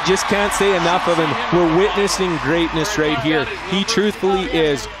 I just can't say enough of him. We're witnessing greatness right here. He truthfully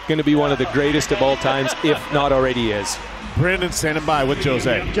is going to be one of the greatest of all times, if not already is. Brendan standing by with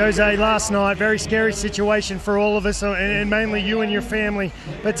Jose. Jose, last night, very scary situation for all of us, and mainly you and your family.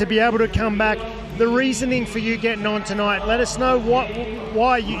 But to be able to come back, the reasoning for you getting on tonight, let us know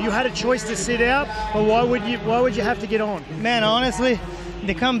why you had a choice to sit out, but why would you have to get on? Man, honestly,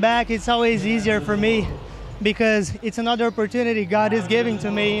 to come back, it's always easier for me because it's another opportunity God is giving to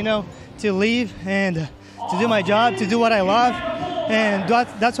me, you know, to leave and to do my job, to do what I love, and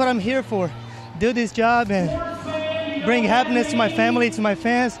that's what I'm here for. Do this job and bring happiness to my family, to my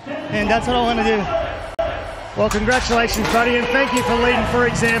fans, and that's what I want to do. Well, congratulations, buddy, and thank you for leading, for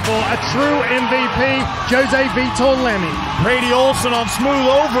example, a true MVP, Jose Vitor Leme. Brady Olson on smooth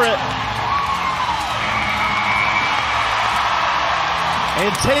over it.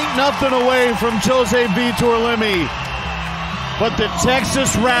 And take nothing away from Jose Vitor Leme, but the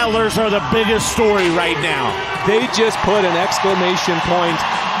Texas Rattlers are the biggest story right now. They just put an exclamation point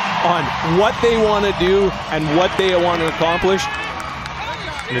on what they want to do and what they want to accomplish.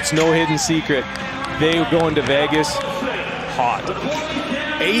 And it's no hidden secret. They go into Vegas hot.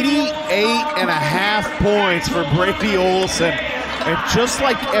 88.5 points for Brady Olson. And just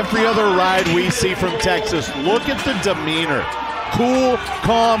like every other ride we see from Texas, look at the demeanor. Cool,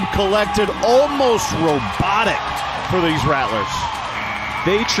 calm, collected, almost robotic for these Rattlers.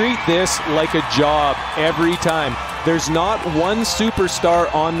 They treat this like a job every time. There's not one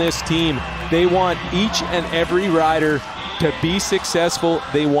superstar on this team. They want each and every rider to be successful.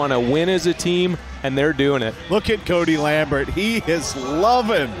 They want to win as a team, and they're doing it. Look at Cody Lambert. He is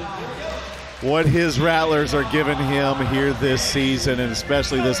loving what his Rattlers are giving him here this season, and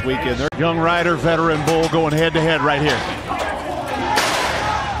especially this weekend. They're young rider, veteran bull going head-to-head right here.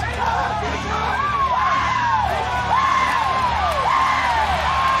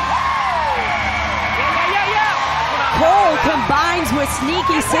 Cole combines with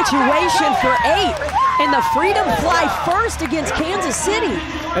sneaky situation for 8, and the Freedom fly first against Kansas City.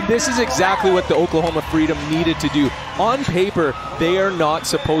 And this is exactly what the Oklahoma Freedom needed to do. On paper, they are not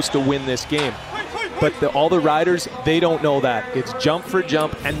supposed to win this game. But all the riders, they don't know that. It's jump for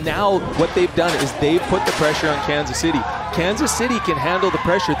jump, and now what they've done is they've put the pressure on Kansas City. Kansas City can handle the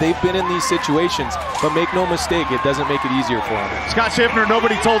pressure. They've been in these situations, but make no mistake, it doesn't make it easier for them. Scott Schiffner,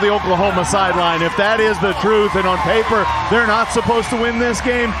 nobody told the Oklahoma sideline. If that is the truth, and on paper, they're not supposed to win this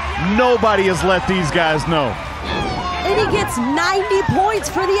game, nobody has let these guys know. And he gets 90 points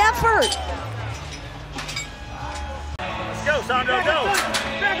for the effort. Go, Sandro, go.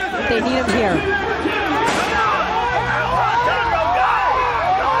 They need him here.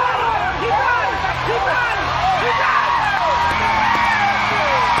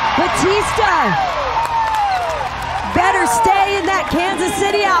 Batista better stay in that Kansas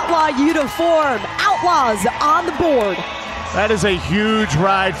City Outlaw uniform. Outlaws on the board. That is a huge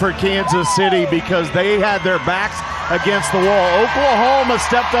ride for Kansas City because they had their backs against the wall. Oklahoma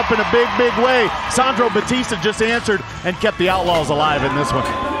stepped up in a big, big way. Sandro Batista just answered and kept the Outlaws alive in this one.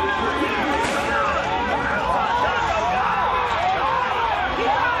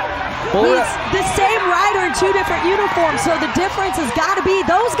 It's the same rider in 2 different uniforms, so the difference has got to be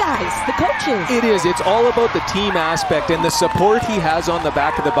those guys, the coaches. It is. It's all about the team aspect and the support he has on the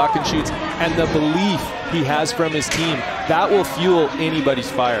back of the buck and shoots and the belief he has from his team. That will fuel anybody's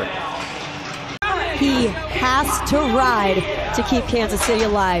fire. He has to ride to keep Kansas City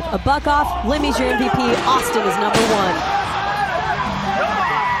alive. A buck off, Leme's your MVP, Austin is number 1.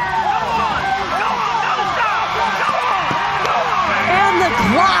 And the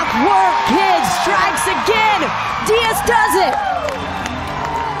Clockwork Kid strikes again. Diaz does it.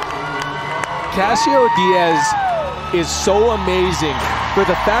 Casio Diaz is so amazing for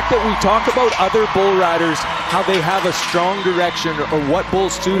the fact that we talk about other bull riders, how they have a strong direction or what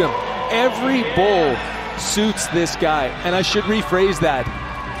bulls suit them. Every bull suits this guy, and I should rephrase that.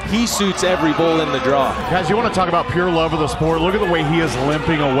 He suits every bull in the draw. Guys, you want to talk about pure love of the sport? Look at the way he is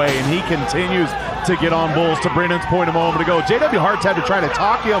limping away, and he continues to get on bulls. To Brandon's point a moment ago, J.W. Hart's had to try to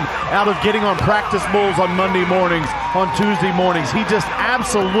talk him out of getting on practice bulls on Monday mornings, on Tuesday mornings. He just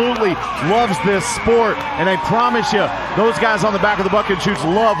absolutely loves this sport, and I promise you, those guys on the back of the buck and shoots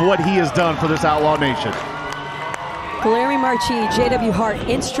love what he has done for this Outlaw Nation. Larry Marchi, J.W. Hart,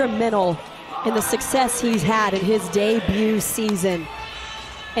 instrumental in the success he's had in his debut season.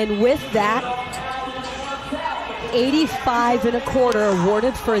 And with that, 85.25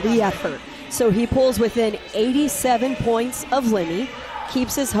 awarded for the effort. So he pulls within 87 points of Leme,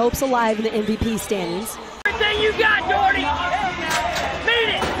 keeps his hopes alive in the MVP standings. Everything you got, Doherty.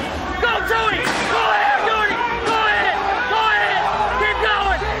 Beat it. Go, Doherty. Go ahead, Doherty. Go ahead. Go ahead. Keep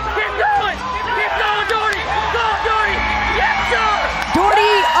going. Keep going. Keep going, Doherty. Go, Doherty. Yes, sir.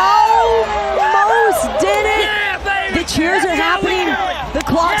 Doherty almost did it. Yeah, baby. The cheers are happening. The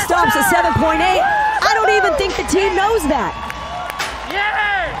clock stops at 7.8. I don't even think the team knows that.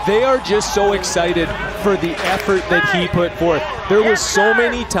 Yeah. They are just so excited for the effort that he put forth. There was so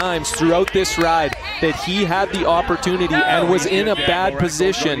many times throughout this ride that he had the opportunity and was in a bad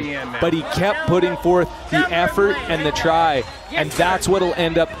position, but he kept putting forth the effort and the try, and that's what will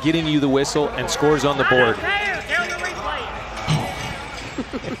end up getting you the whistle and scores on the board.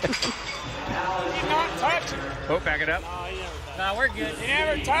 Oh, back it up. No, we're good. You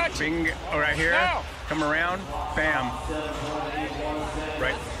never touch it. Bing, right here. No. Come around. Bam.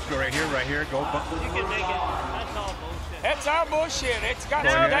 Right. Go right here. Go. You can make it. That's all bullshit. That's all bullshit. It's got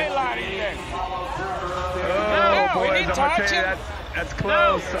some daylight in there. Oh, No, we boys, didn't I'm gonna touch tell you it. That's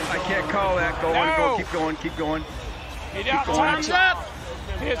close. I can't call that. Go on, go. Keep going. Keep going. Keep going. Time's up.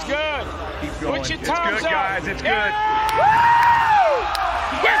 It's good. Keep going. Put your It's thumbs good, up. guys. It's good.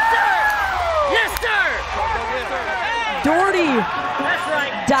 Yes, sir. Yes, sir. Doherty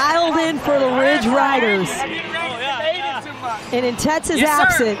dialed in for the Ridge Riders. And in Tetz's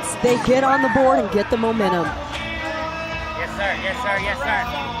absence, they get on the board and get the momentum. Yes, sir. Yes, sir. Yes, sir.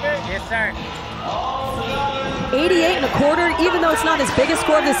 Yes, sir. 88 and a quarter, even though it's not his biggest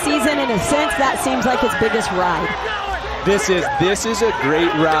score of the season, in a sense, that seems like his biggest ride. This is a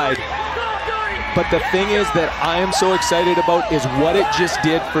great ride. But the thing is that I am so excited about is what it just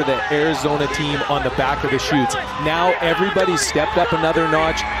did for the Arizona team on the back of the chutes. Now everybody's stepped up another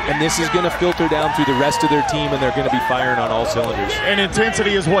notch, and this is going to filter down through the rest of their team, and they're going to be firing on all cylinders. And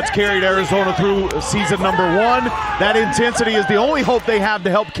intensity is what's carried Arizona through season number 1. That intensity is the only hope they have to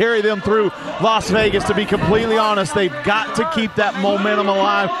help carry them through Las Vegas. To be completely honest, they've got to keep that momentum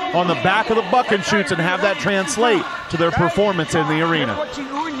alive on the back of the buck and shoots and have that translate to their performance in the arena.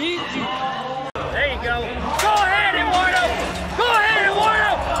 There you go. Go ahead, Eduardo. Go ahead,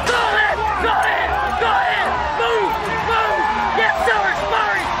 Eduardo. Go ahead. Go ahead. Go ahead. Move. Move. Yes, sir.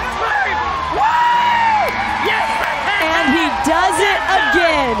 Murray. Murray. Woo! Yes. And he does it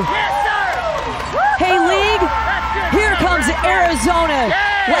again. Yes, sir. Hey, League, here comes Arizona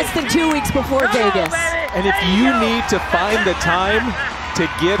less than 2 weeks before Vegas. And if you need to find the time to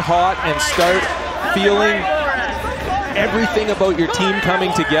get hot and start feeling everything about your team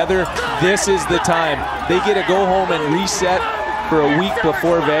coming together, this is the time. They get to go home and reset for a week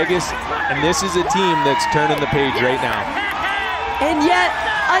before Vegas, and this is a team that's turning the page right now. And yet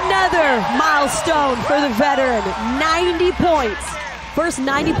another milestone for the veteran, 90 points. First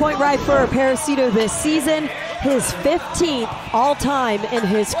 90-point ride for Parasito this season, his 15th all-time in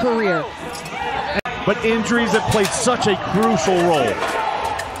his career. But injuries have played such a crucial role.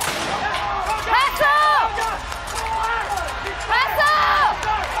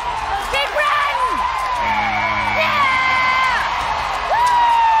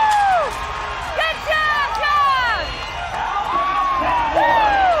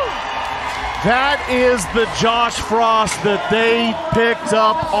 That is the Josh Frost that they picked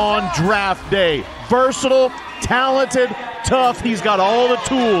up on draft day. Versatile, talented, tough. He's got all the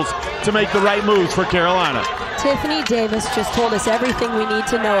tools to make the right moves for Carolina. Tiffany Davis just told us everything we need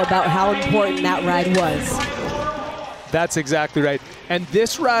to know about how important that ride was. That's exactly right. And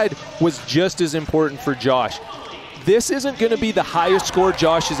this ride was just as important for Josh. This isn't going to be the highest score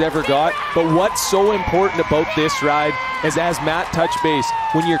Josh has ever got, but what's so important about this ride is, as Matt touched base,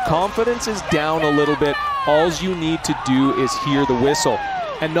 when your confidence is down a little bit, all you need to do is hear the whistle.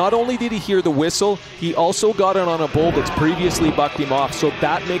 And not only did he hear the whistle, he also got it on a bull that's previously bucked him off, so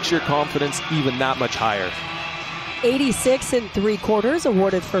that makes your confidence even that much higher. 86 3/4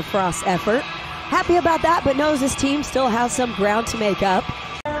 awarded for Frost's effort. Happy about that, but knows his team still has some ground to make up.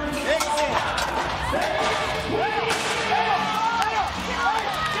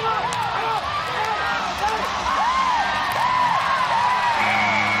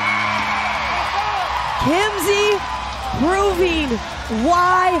 Kimsey proving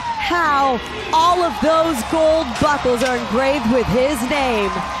why, how all of those gold buckles are engraved with his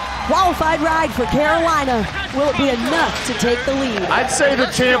name. Qualified ride for Carolina. Will it be enough to take the lead? I'd say the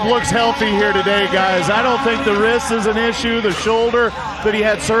champ looks healthy here today, guys. I don't think the wrist is an issue. The shoulder that he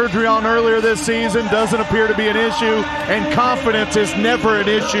had surgery on earlier this season doesn't appear to be an issue. And confidence is never an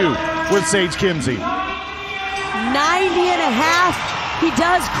issue with Sage Kimsey. 90.5. He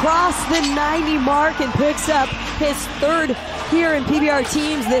does cross the 90 mark and picks up his third here in PBR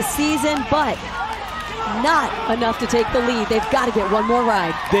Teams this season, but not enough to take the lead. They've got to get one more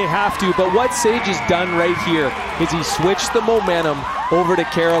ride. They have to, but what Sage has done right here is he switched the momentum over to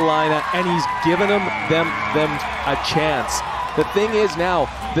Carolina, and he's given them a chance. The thing is now,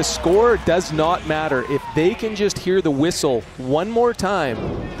 the score does not matter. If they can just hear the whistle one more time,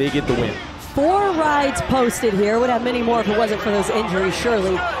 they get the win. 4 rides posted here. Would have many more if it wasn't for those injuries,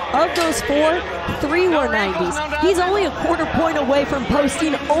 surely. Of those 4, 3 were 90s. He's only a quarter point away from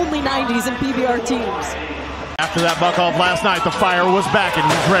posting only 90s in PBR Teams. After that buck off last night, the fire was back and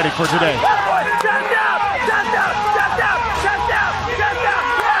he's ready for today.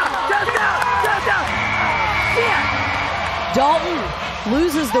 Dalton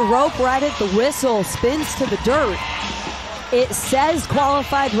loses the rope right at the whistle, spins to the dirt. It says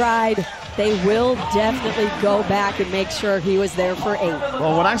qualified ride. They will definitely go back and make sure he was there for 8.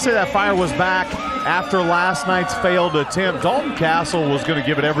 Well, when I say that fire was back after last night's failed attempt, Dalton Castle was going to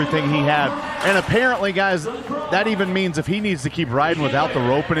give it everything he had. And apparently, guys, that even means if he needs to keep riding without the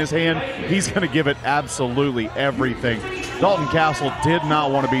rope in his hand, he's going to give it absolutely everything. Dalton Castle did not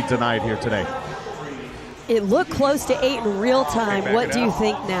want to be denied here today. It looked close to 8 in real time. What do you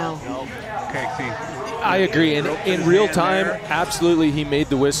think now? Okay, see. I agree. In real time, absolutely, he made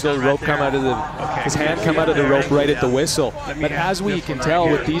the whistle. Rope come out of the his hand come out of the rope right at the whistle. But as we can tell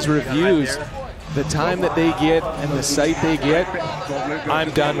with these reviews, the time that they get and the sight they get, I'm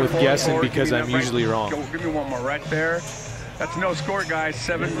done with guessing because I'm usually wrong. Give me one more right there. That's no score, guys.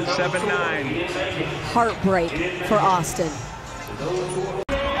 7-9. Heartbreak for Austin.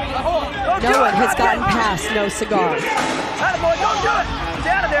 No one has gotten past no cigar. Attaboy, don't do it.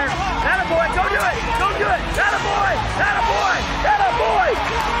 Stay out of there. Attaboy, don't do it. Don't do it. Attaboy, attaboy, attaboy.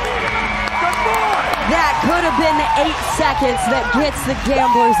 Good boy. That could have been the 8 seconds that gets the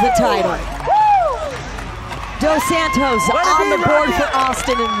Gamblers the title. Dos Santos on the board for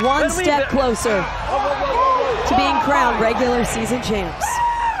Austin and one step closer to being crowned regular season champs.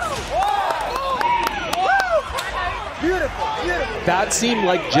 Beautiful, beautiful. That seemed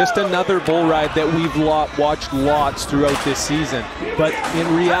like just another bull ride that we've watched lots throughout this season. But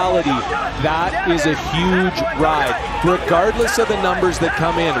in reality, that is a huge ride, regardless of the numbers that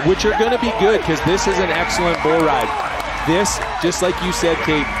come in, which are going to be good because this is an excellent bull ride. This, just like you said,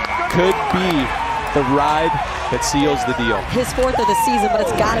 Kate, could be the ride that seals the deal. His 4th of the season, but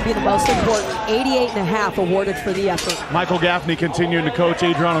it's got to be the most important. 88.5 awarded for the effort. Michael Gaffney continuing to coach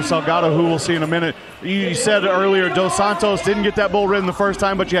Adriano Salgado, who we'll see in a minute. You said earlier, Dos Santos didn't get that bull ridden the first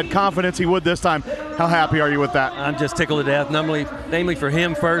time, but you had confidence he would this time. How happy are you with that? I'm just tickled to death, namely for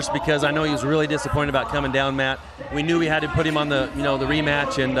him first, because I know he was really disappointed about coming down, Matt. We knew we had to put him on the the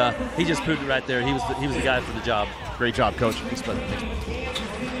rematch, and he just proved it right there. He was the guy for the job. Great job, Coach. Thanks, brother. Thanks.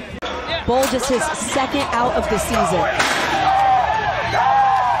 Bull just his 2nd out of the season.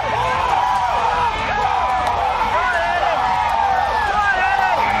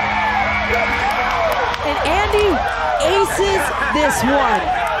 And Andy aces this one.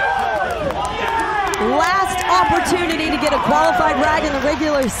 Last opportunity to get a qualified ride in the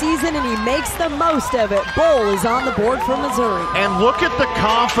regular season, and he makes the most of it. Bull is on the board for Missouri. And look at the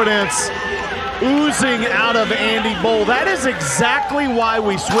confidence oozing out of Andy Bull. That is exactly why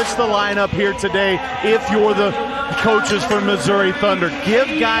we switched the lineup here today. If you're the coaches for Missouri Thunder, give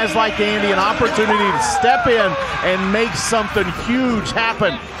guys like Andy an opportunity to step in and make something huge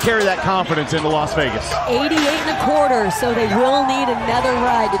happen. Carry that confidence into Las Vegas. 88.25, so they will need another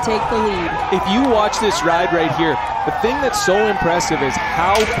ride to take the lead. If you watch this ride right here, the thing that's so impressive is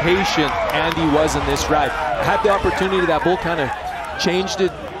how patient Andy was in this ride. Had the opportunity, that bull kind of changed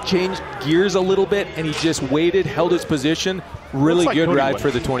gears a little bit, and he just waited, held his position. Really good ride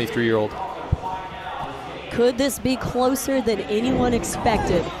for the 23-year-old. Could this be closer than anyone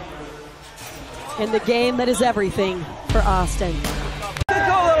expected in the game that is everything for Austin? Good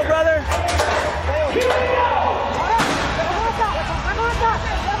goal, little brother.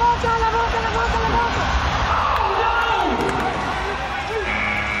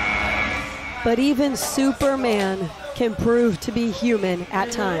 But even Superman can prove to be human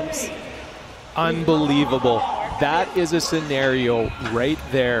at times. Unbelievable. That is a scenario right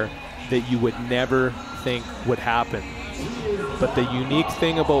there that you would never think would happen. But the unique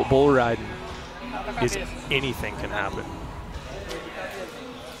thing about bull riding is anything can happen.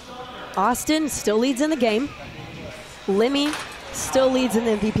 Austin still leads in the game. Lemme still leads in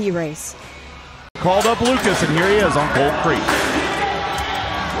the MVP race. Called up Lucas, and here he is on Cold Creek.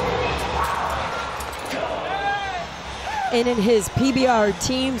 And in his PBR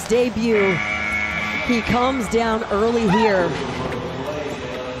Teams debut, he comes down early here.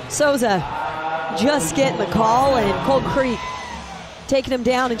 Souza just getting the call, and Cold Creek taking him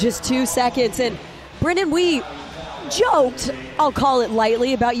down in just 2 seconds. And Brendan, we joked, I'll call it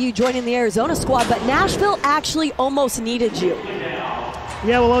lightly, about you joining the Arizona squad, but Nashville actually almost needed you.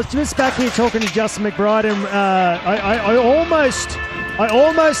 Yeah, well, I was just back here talking to Justin McBride, and I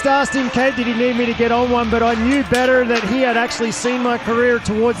almost asked him, Kate, did he need me to get on one, but I knew better that he had actually seen my career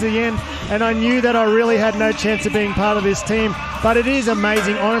towards the end, and I knew that I really had no chance of being part of this team. But it is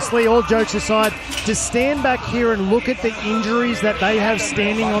amazing, honestly, all jokes aside, to stand back here and look at the injuries that they have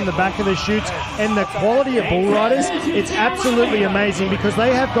standing on the back of the chutes and the quality of bull riders. It's absolutely amazing because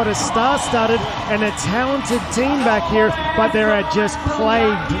they have got a star-studded and a talented team back here, but they're just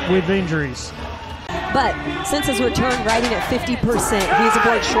plagued with injuries. But since his return riding at 50%, he's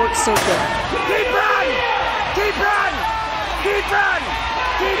aboard Short Circuit. Keep riding! Keep riding! Keep riding!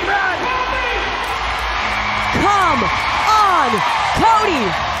 Keep riding! Come on, Cody!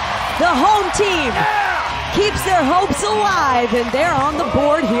 The home team keeps their hopes alive, and they're on the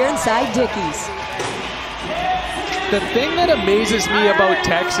board here inside Dickies. The thing that amazes me about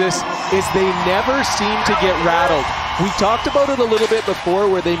Texas is they never seem to get rattled. We talked about it a little bit before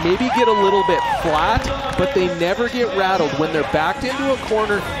where they maybe get a little bit flat, but they never get rattled. When they're backed into a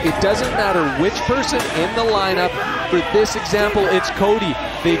corner, it doesn't matter which person in the lineup. For this example, it's Cody.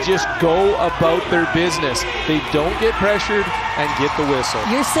 They just go about their business. They don't get pressured and get the whistle.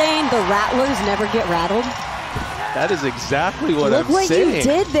 You're saying the Rattlers never get rattled? That is exactly what I'm saying. Look what you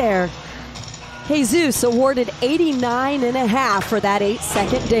did there. Jesus awarded 89.5 for that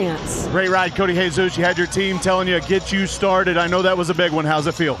 8-second dance. Great ride, Cody Jesus. You had your team telling you, get you started. I know that was a big one. How's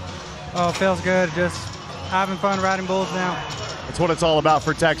it feel? Oh, it feels good. Just having fun riding bulls now. That's what it's all about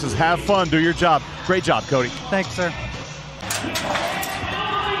for Texas. Have fun, do your job. Great job, Cody. Thanks, sir.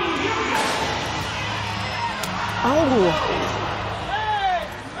 Oh.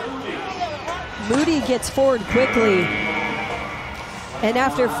 Moody gets forward quickly. And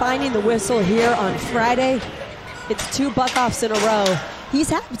after finding the whistle here on Friday, it's 2 buck-offs in a row. He's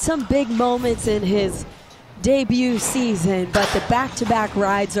had some big moments in his debut season, but the back-to-back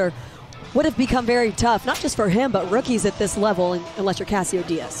rides would have become very tough, not just for him, but rookies at this level, unless you're Casio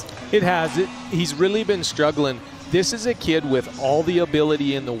Diaz. It has. He's really been struggling. This is a kid with all the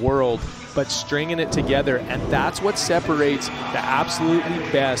ability in the world, but stringing it together, and that's what separates the absolutely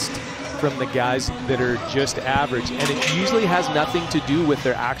best from the guys that are just average. And it usually has nothing to do with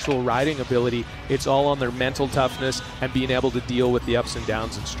their actual riding ability. It's all on their mental toughness and being able to deal with the ups and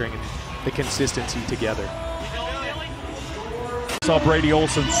downs and stringing the consistency together. Saw Brady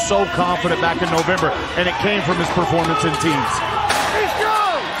Olson so confident back in November, and it came from his performance in teams. Keep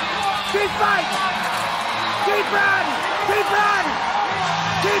going! Keep fighting! Keep riding! Keep riding!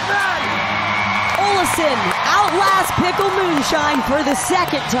 Keep riding! Olson outlast Pickle Moonshine for the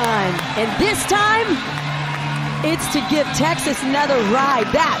 2nd time. And this time, it's to give Texas another ride.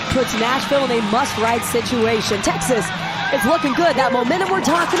 That puts Nashville in a must-ride situation. Texas is looking good. That momentum we're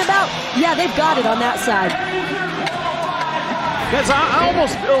talking about, yeah, they've got it on that side. Yes, I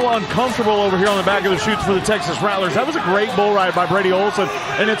almost feel uncomfortable over here on the back of the chutes for the Texas Rattlers. That was a great bull ride by Brady Olson,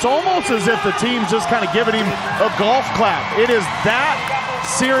 and it's almost as if the team's just kind of giving him a golf clap. It is that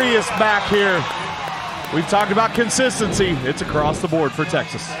serious back here. We've talked about consistency. It's across the board for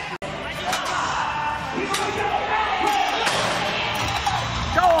Texas.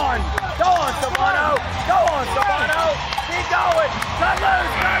 Go on, Silvano. Go on, Silvano. Keep going. Cut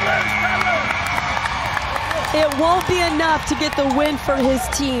loose, cut loose, cut loose. It won't be enough to get the win for his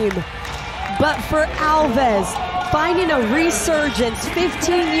team. But for Alves, finding a resurgence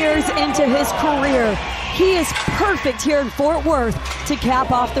 15 years into his career, he is perfect here in Fort Worth to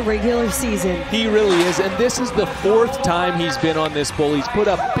cap off the regular season. He really is, and this is the 4th time he's been on this bull. He's put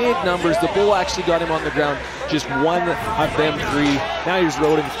up big numbers. The bull actually got him on the ground just 1 of them 3. Now he's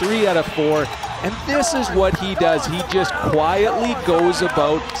rode him 3 out of 4, and this is what he does. He just quietly goes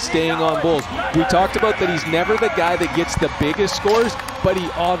about staying on bulls. We talked about that he's never the guy that gets the biggest scores, but he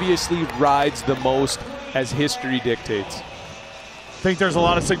obviously rides the most, as history dictates. I think there's a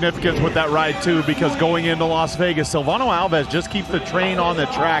lot of significance with that ride too, because going into Las Vegas, Silvano Alves just keeps the train on the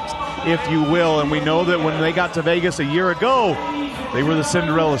tracks, if you will, and we know that when they got to Vegas a year ago, they were the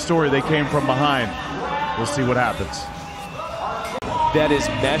Cinderella story. They came from behind. We'll see what happens. That is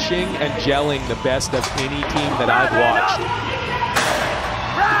meshing and gelling the best of any team that I've watched.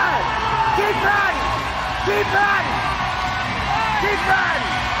 Ride! Keep riding! Keep riding! Keep riding!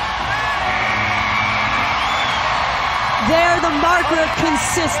 They're the marker of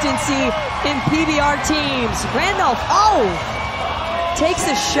consistency in PBR teams. Randolph, takes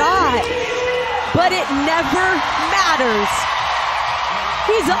a shot, but it never matters.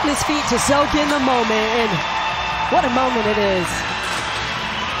 He's on his feet to soak in the moment, and what a moment it is.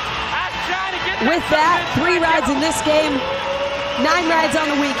 With that, 3 rides in this game, 9 rides on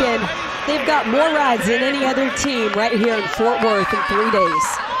the weekend. They've got more rides than any other team right here in Fort Worth in 3 days.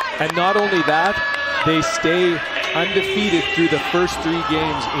 And not only that, they stay undefeated through the first 3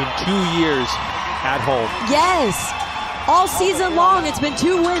 games in 2 years at home. Yes, all season long it's been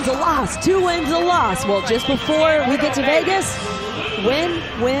 2 wins, a loss, 2 wins, a loss. Well, just before we get to Vegas, win,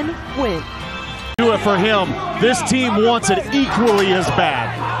 win, win. Do it for him. This team wants it equally as bad.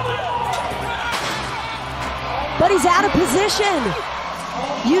 But he's out of position.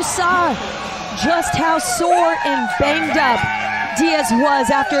 You saw just how sore and banged up Diaz was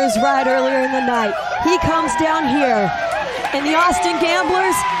after his ride earlier in the night. He comes down here, and the Austin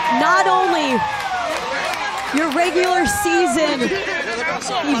Gamblers, not only your regular season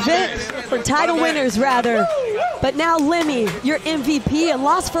event, or title winners rather, but now Leme, your MVP, and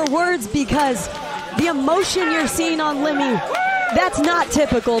lost for words because the emotion you're seeing on Leme, that's not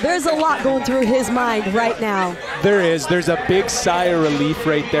typical. There's a lot going through his mind right now. There's a big sigh of relief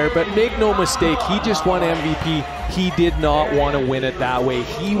right there, but make no mistake, he just won MVP. He did not want to win it that way.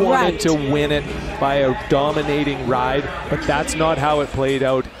 He wanted to win it by a dominating ride, but that's not how it played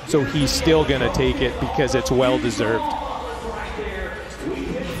out, so he's still going to take it because it's well-deserved.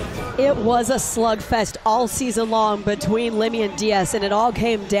 It was a slugfest all season long between Leme and Diaz, and it all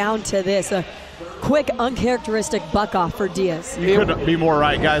came down to this. A quick, uncharacteristic buck-off for Diaz. You couldn't be more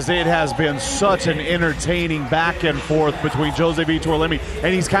right, guys. It has been such an entertaining back and forth between Jose Vitor Leme,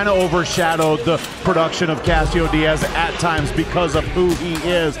 and he's kind of overshadowed the production of Casio Diaz at times because of who he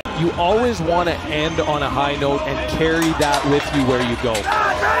is. You always want to end on a high note and carry that with you where you go.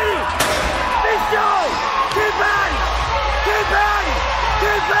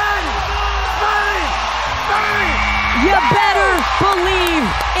 You better believe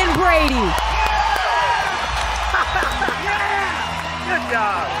in Brady. Good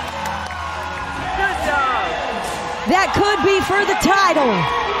job. Good job. That could be for the title.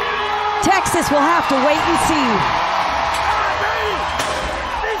 Texas will have to wait and see.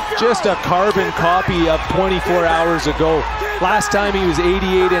 Just a carbon copy of 24 hours ago. Last time he was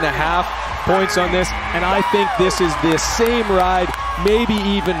 88.5 points on this, and I think this is the same ride, maybe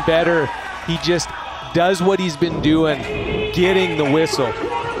even better. He just does what he's been doing, getting the whistle.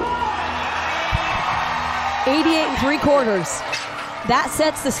 88 3/4. That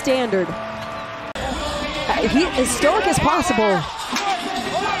sets the standard. As stoic as possible.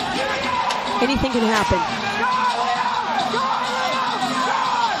 Anything can happen.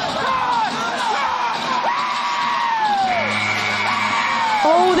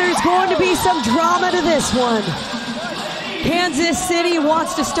 Oh, there's going to be some drama to this one. Kansas City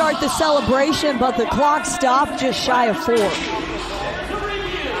wants to start the celebration, but the clock stopped just shy of 4.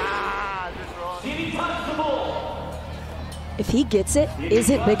 If he gets it, is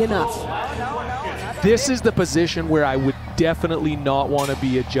it big enough? This is the position where I would definitely not want to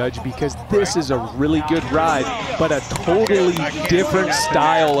be a judge because this is a really good ride, but a totally different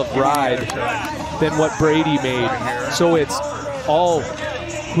style of ride than what Brady made. So it's all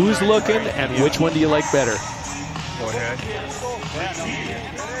who's looking and which one do you like better. Go ahead.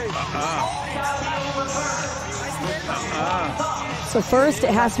 So first, it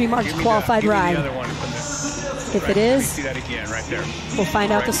has to be marked qualified ride. If it is, see that again right there. We'll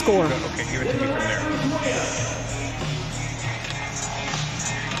find out the score. Okay, give it to me from there.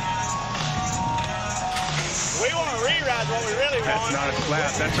 We want a reride what we really want. That's not a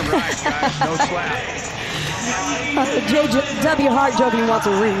slap. That's a ride, guys. No slap. JW Hart joking he wants a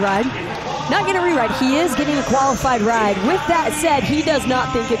reride. Not getting a rewrite. He is getting a qualified ride. With that said, he does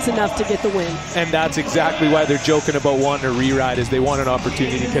not think it's enough to get the win. And that's exactly why they're joking about wanting a rewrite, is they want an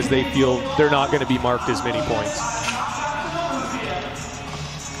opportunity because they feel they're not going to be marked as many points.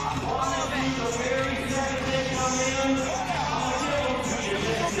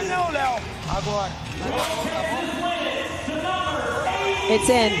 It's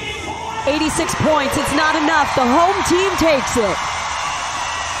in. 86 points. It's not enough. The home team takes it.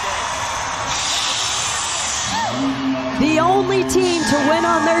 The only team to win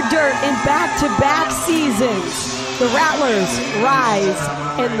on their dirt in back-to-back seasons. The Rattlers rise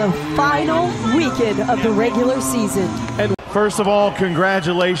in the final weekend of the regular season. And first of all,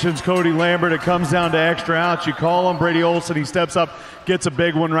 congratulations, Cody Lambert. It comes down to extra outs. You call him, Brady Olson, he steps up, gets a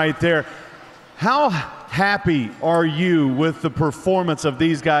big one right there. How happy are you with the performance of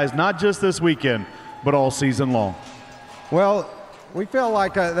these guys, not just this weekend, but all season long? Well, we felt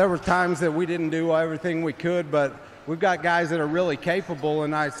like there were times that we didn't do everything we could, but we've got guys that are really capable,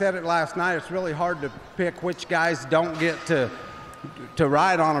 and I said it last night, it's really hard to pick which guys don't get to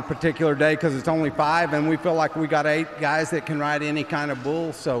ride on a particular day because it's only 5, and we feel like we got 8 guys that can ride any kind of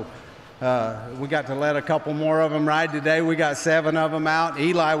bull, so we got to let a couple more of them ride today. We got 7 of them out.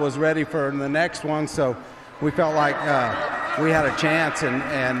 Eli was ready for the next one, so we felt like we had a chance,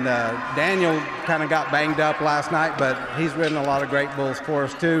 and Daniel kind of got banged up last night, but he's ridden a lot of great bulls for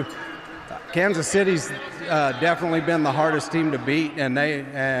us too. Kansas City's definitely been the hardest team to beat, and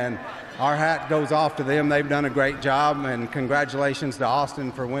our hat goes off to them. They've done a great job, and congratulations to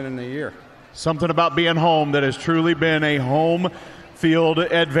Austin for winning the year. Something about being home that has truly been a home field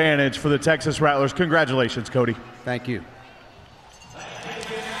advantage for the Texas Rattlers. Congratulations, Cody. Thank you.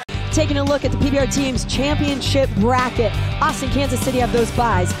 Taking a look at the PBR Teams Championship bracket. Austin, Kansas City have those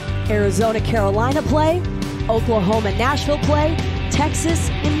buys. Arizona, Carolina play. Oklahoma, Nashville play. Texas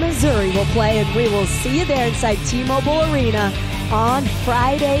and Missouri will play, and we will see you there inside T-Mobile Arena on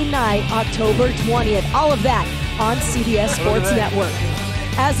Friday night, October 20th. All of that on CBS Sports Network.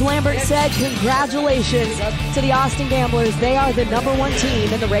 As Lambert said, congratulations to the Austin Gamblers. They are the #1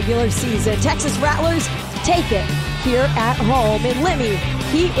 team in the regular season. Texas Rattlers take it here at home. And Leme,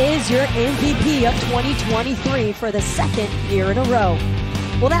 he is your MVP of 2023 for the second year in a row.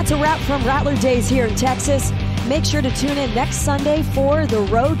 Well, that's a wrap from Rattler Days here in Texas. Make sure to tune in next Sunday for the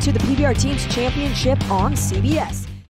road to the PBR Teams Championship on CBS.